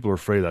insurer? Because people are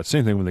afraid of that.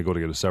 Same thing when they go to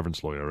get a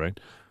severance lawyer, right?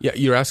 Yeah,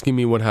 you're asking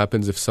me what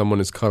happens if someone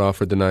is cut off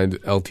or denied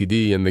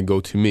LTD and they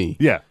go to me.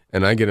 Yeah.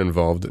 And I get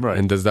involved. Right.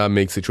 And does that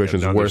make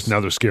situations worse? Now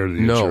they're scared of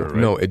the insurer, right?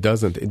 No, it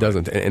doesn't. It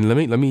doesn't. And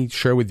let me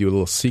share with you a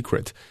little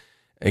secret.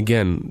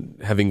 Again,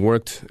 having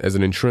worked as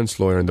an insurance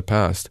lawyer in the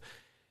past,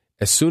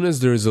 as soon as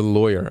there is a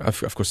lawyer,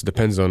 of course, it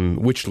depends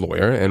on which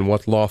lawyer and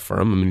what law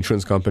firm. I mean,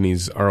 insurance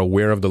companies are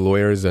aware of the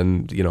lawyers,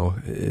 and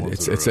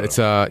it's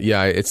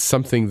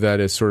something that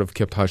is sort of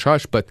kept hush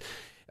hush. But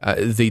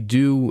they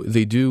do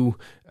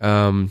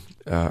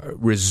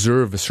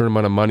reserve a certain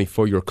amount of money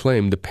for your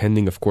claim,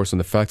 depending, of course, on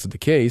the facts of the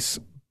case.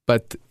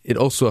 But it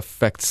also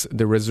affects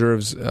the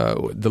reserves,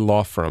 the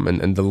law firm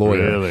and the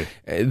lawyer. Really?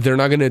 They're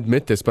not going to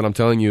admit this, but I'm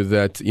telling you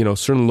that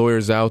certain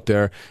lawyers out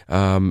there,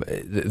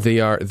 they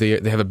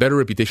have a better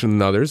reputation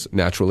than others,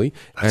 naturally,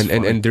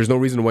 and there's no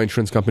reason why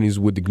insurance companies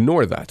would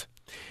ignore that.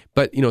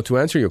 But, to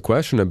answer your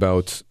question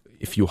about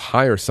if you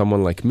hire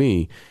someone like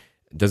me,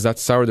 does that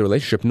sour the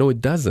relationship? No,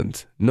 it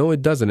doesn't.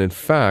 In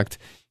fact,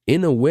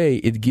 in a way,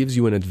 it gives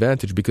you an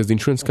advantage because the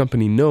insurance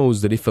company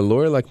knows that if a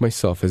lawyer like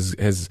myself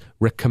has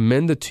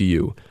recommended to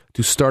you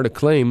to start a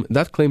claim,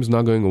 that claim is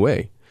not going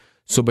away.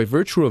 So by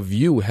virtue of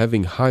you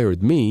having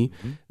hired me,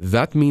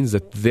 that means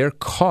that their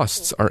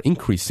costs are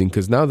increasing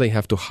because now they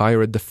have to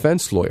hire a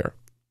defense lawyer.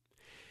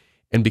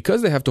 And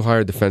because they have to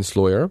hire a defense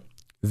lawyer,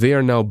 they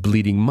are now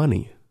bleeding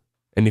money.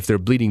 And if they're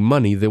bleeding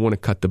money, they want to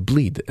cut the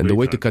bleed. And the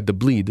way to cut the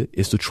bleed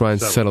is to try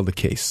and settle the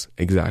case.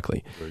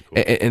 Exactly. Very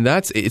cool. And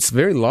it's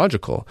very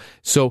logical.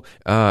 So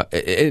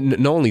and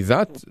not only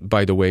that,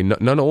 by the way,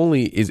 not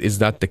only is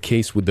that the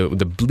case with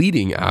the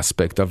bleeding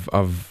aspect of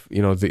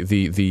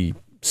the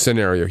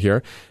scenario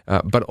here,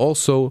 but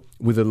also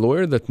with a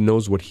lawyer that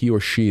knows what he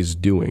or she is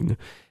doing,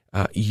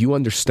 you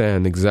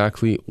understand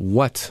exactly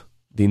what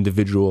the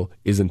individual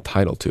is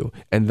entitled to.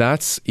 And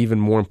that's even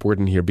more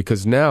important here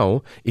because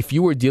now, if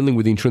you were dealing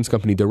with the insurance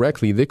company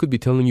directly, they could be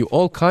telling you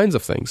all kinds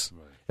of things.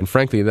 Right. And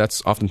frankly,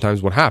 that's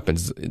oftentimes what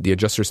happens. The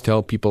adjusters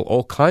tell people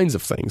all kinds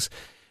of things.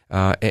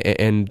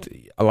 And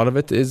a lot of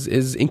it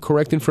is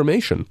incorrect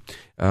information,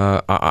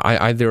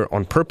 either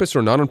on purpose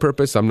or not on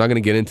purpose. I'm not going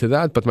to get into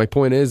that. But my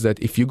point is that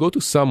if you go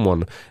to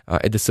someone,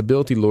 a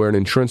disability lawyer, an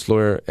insurance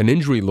lawyer, an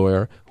injury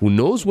lawyer, who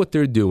knows what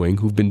they're doing,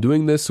 who've been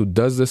doing this, who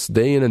does this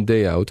day in and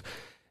day out,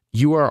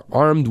 you are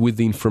armed with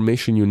the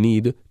information you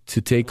need to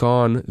take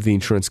on the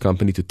insurance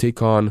company, to take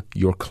on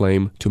your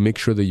claim, to make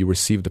sure that you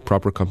receive the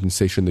proper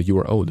compensation that you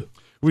are owed.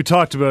 We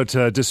talked about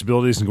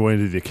disabilities and going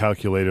into the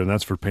calculator, and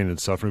that's for pain and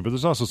suffering, but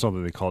there's also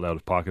something they call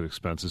out-of-pocket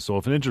expenses. So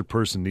if an injured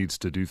person needs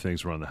to do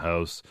things around the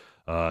house,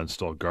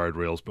 install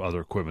guardrails,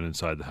 other equipment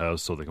inside the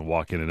house so they can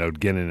walk in and out,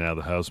 get in and out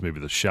of the house, maybe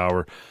the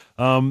shower,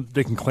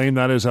 they can claim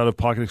that as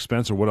out-of-pocket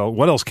expense, or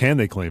what else can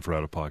they claim for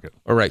out-of-pocket?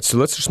 All right, so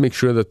let's just make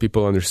sure that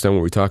people understand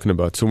what we're talking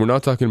about. So we're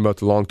not talking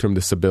about long-term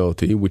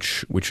disability,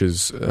 which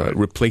is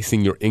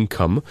replacing your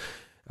income.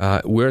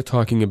 We're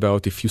talking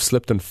about if you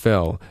slipped and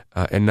fell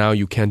and now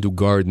you can't do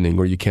gardening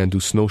or you can't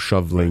do snow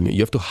shoveling, you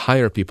have to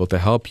hire people to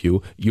help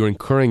you, you're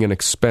incurring an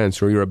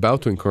expense or you're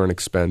about to incur an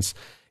expense,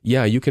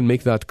 yeah, you can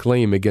make that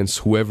claim against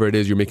whoever it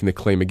is you're making the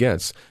claim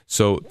against.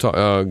 So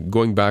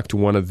going back to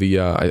one of the,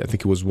 I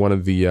think it was one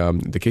of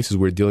the cases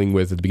we were dealing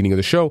with at the beginning of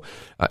the show,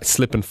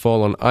 slip and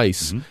fall on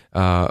ice. With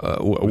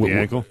the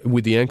ankle?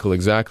 With the ankle,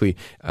 exactly.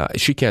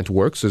 She can't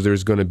work, so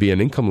there's going to be an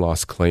income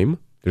loss claim.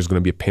 There's going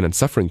to be a pain and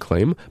suffering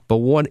claim. But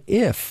what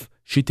if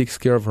she takes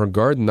care of her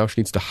garden? Now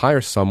she needs to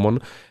hire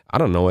someone, I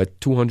don't know, at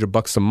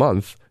 $200 a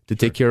month to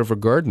take care of her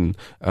garden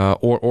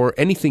or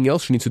anything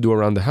else she needs to do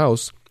around the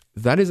house.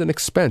 That is an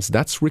expense.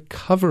 That's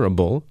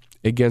recoverable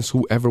against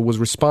whoever was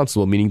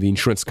responsible, meaning the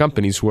insurance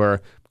companies who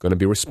are going to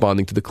be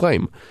responding to the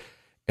claim.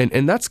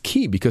 And that's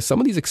key because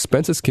some of these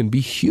expenses can be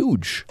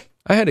huge.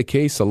 I had a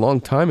case a long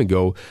time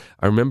ago.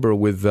 I remember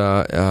with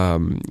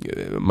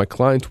my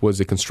client was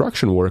a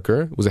construction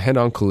worker. It was a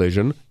head-on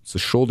collision. It's a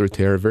shoulder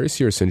tear, a very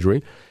serious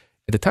injury.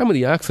 At the time of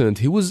the accident,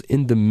 he was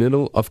in the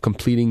middle of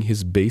completing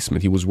his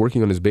basement. He was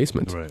working on his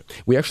basement. Right.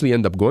 We actually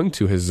ended up going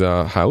to his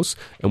house,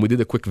 and we did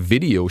a quick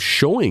video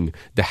showing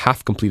the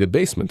half-completed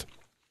basement.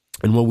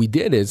 And what we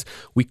did is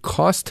we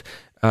cost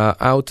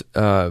out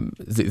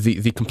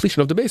the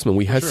completion of the basement.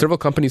 We had several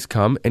companies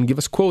come and give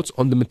us quotes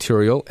on the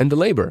material and the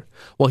labor.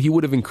 Well, he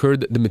would have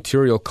incurred the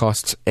material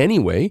costs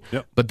anyway,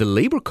 but the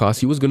labor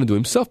costs he was going to do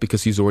himself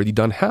because he's already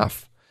done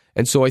half.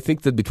 And so I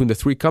think that between the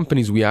three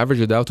companies, we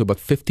averaged it out to about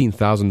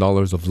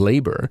 $15,000 of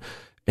labor.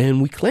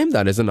 And we claim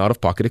that as an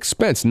out-of-pocket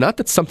expense. Not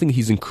that something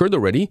he's incurred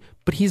already,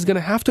 but he's going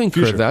to have to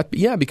incur that.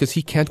 Yeah, because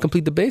he can't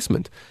complete the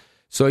basement.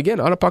 So again,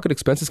 out-of-pocket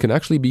expenses can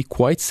actually be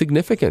quite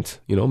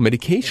significant.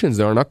 Medications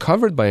that are not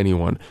covered by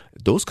anyone,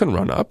 those can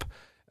run up.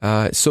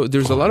 So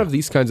there's a lot of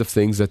these kinds of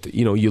things that,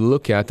 you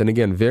look at. And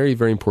again, very,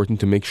 very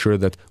important to make sure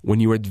that when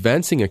you're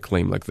advancing a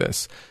claim like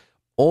this,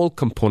 all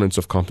components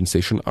of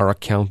compensation are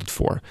accounted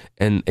for.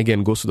 And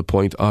again, goes to the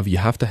point of you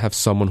have to have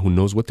someone who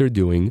knows what they're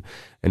doing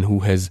and who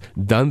has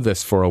done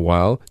this for a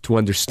while to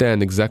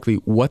understand exactly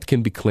what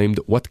can be claimed,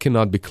 what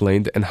cannot be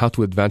claimed, and how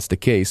to advance the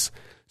case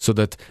so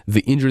that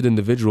the injured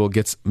individual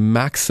gets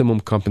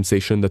maximum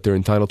compensation that they're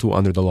entitled to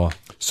under the law.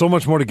 So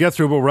much more to get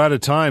through, but we're out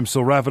of time.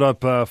 So wrap it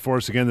up for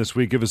us again this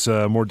week. Give us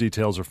more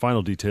details or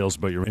final details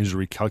about your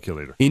injury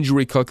calculator.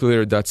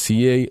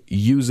 Injurycalculator.ca.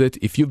 Use it.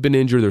 If you've been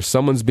injured or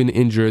someone's been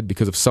injured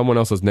because of someone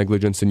else's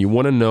negligence and you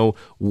want to know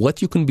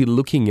what you can be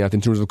looking at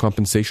in terms of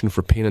compensation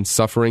for pain and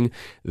suffering,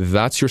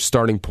 that's your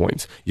starting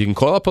point. You can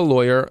call up a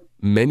lawyer.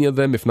 Many of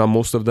them, if not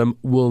most of them,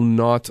 will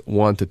not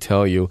want to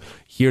tell you,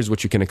 here's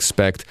what you can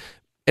expect.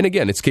 And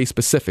again, it's case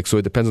specific, so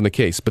it depends on the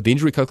case. But the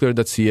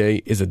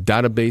injurycalculator.ca is a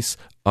database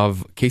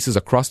of cases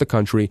across the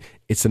country.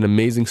 It's an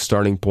amazing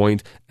starting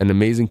point, an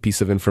amazing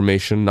piece of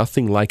information.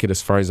 Nothing like it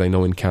as far as I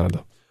know in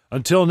Canada.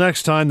 Until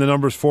next time, the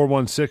number is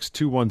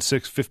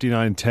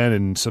 416-216-5910,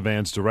 and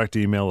Savann's direct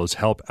email is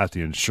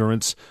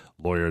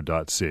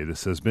help@theinsurancelawyer.ca.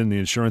 This has been the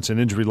Insurance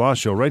and Injury Law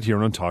Show right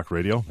here on Talk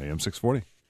Radio, AM 640.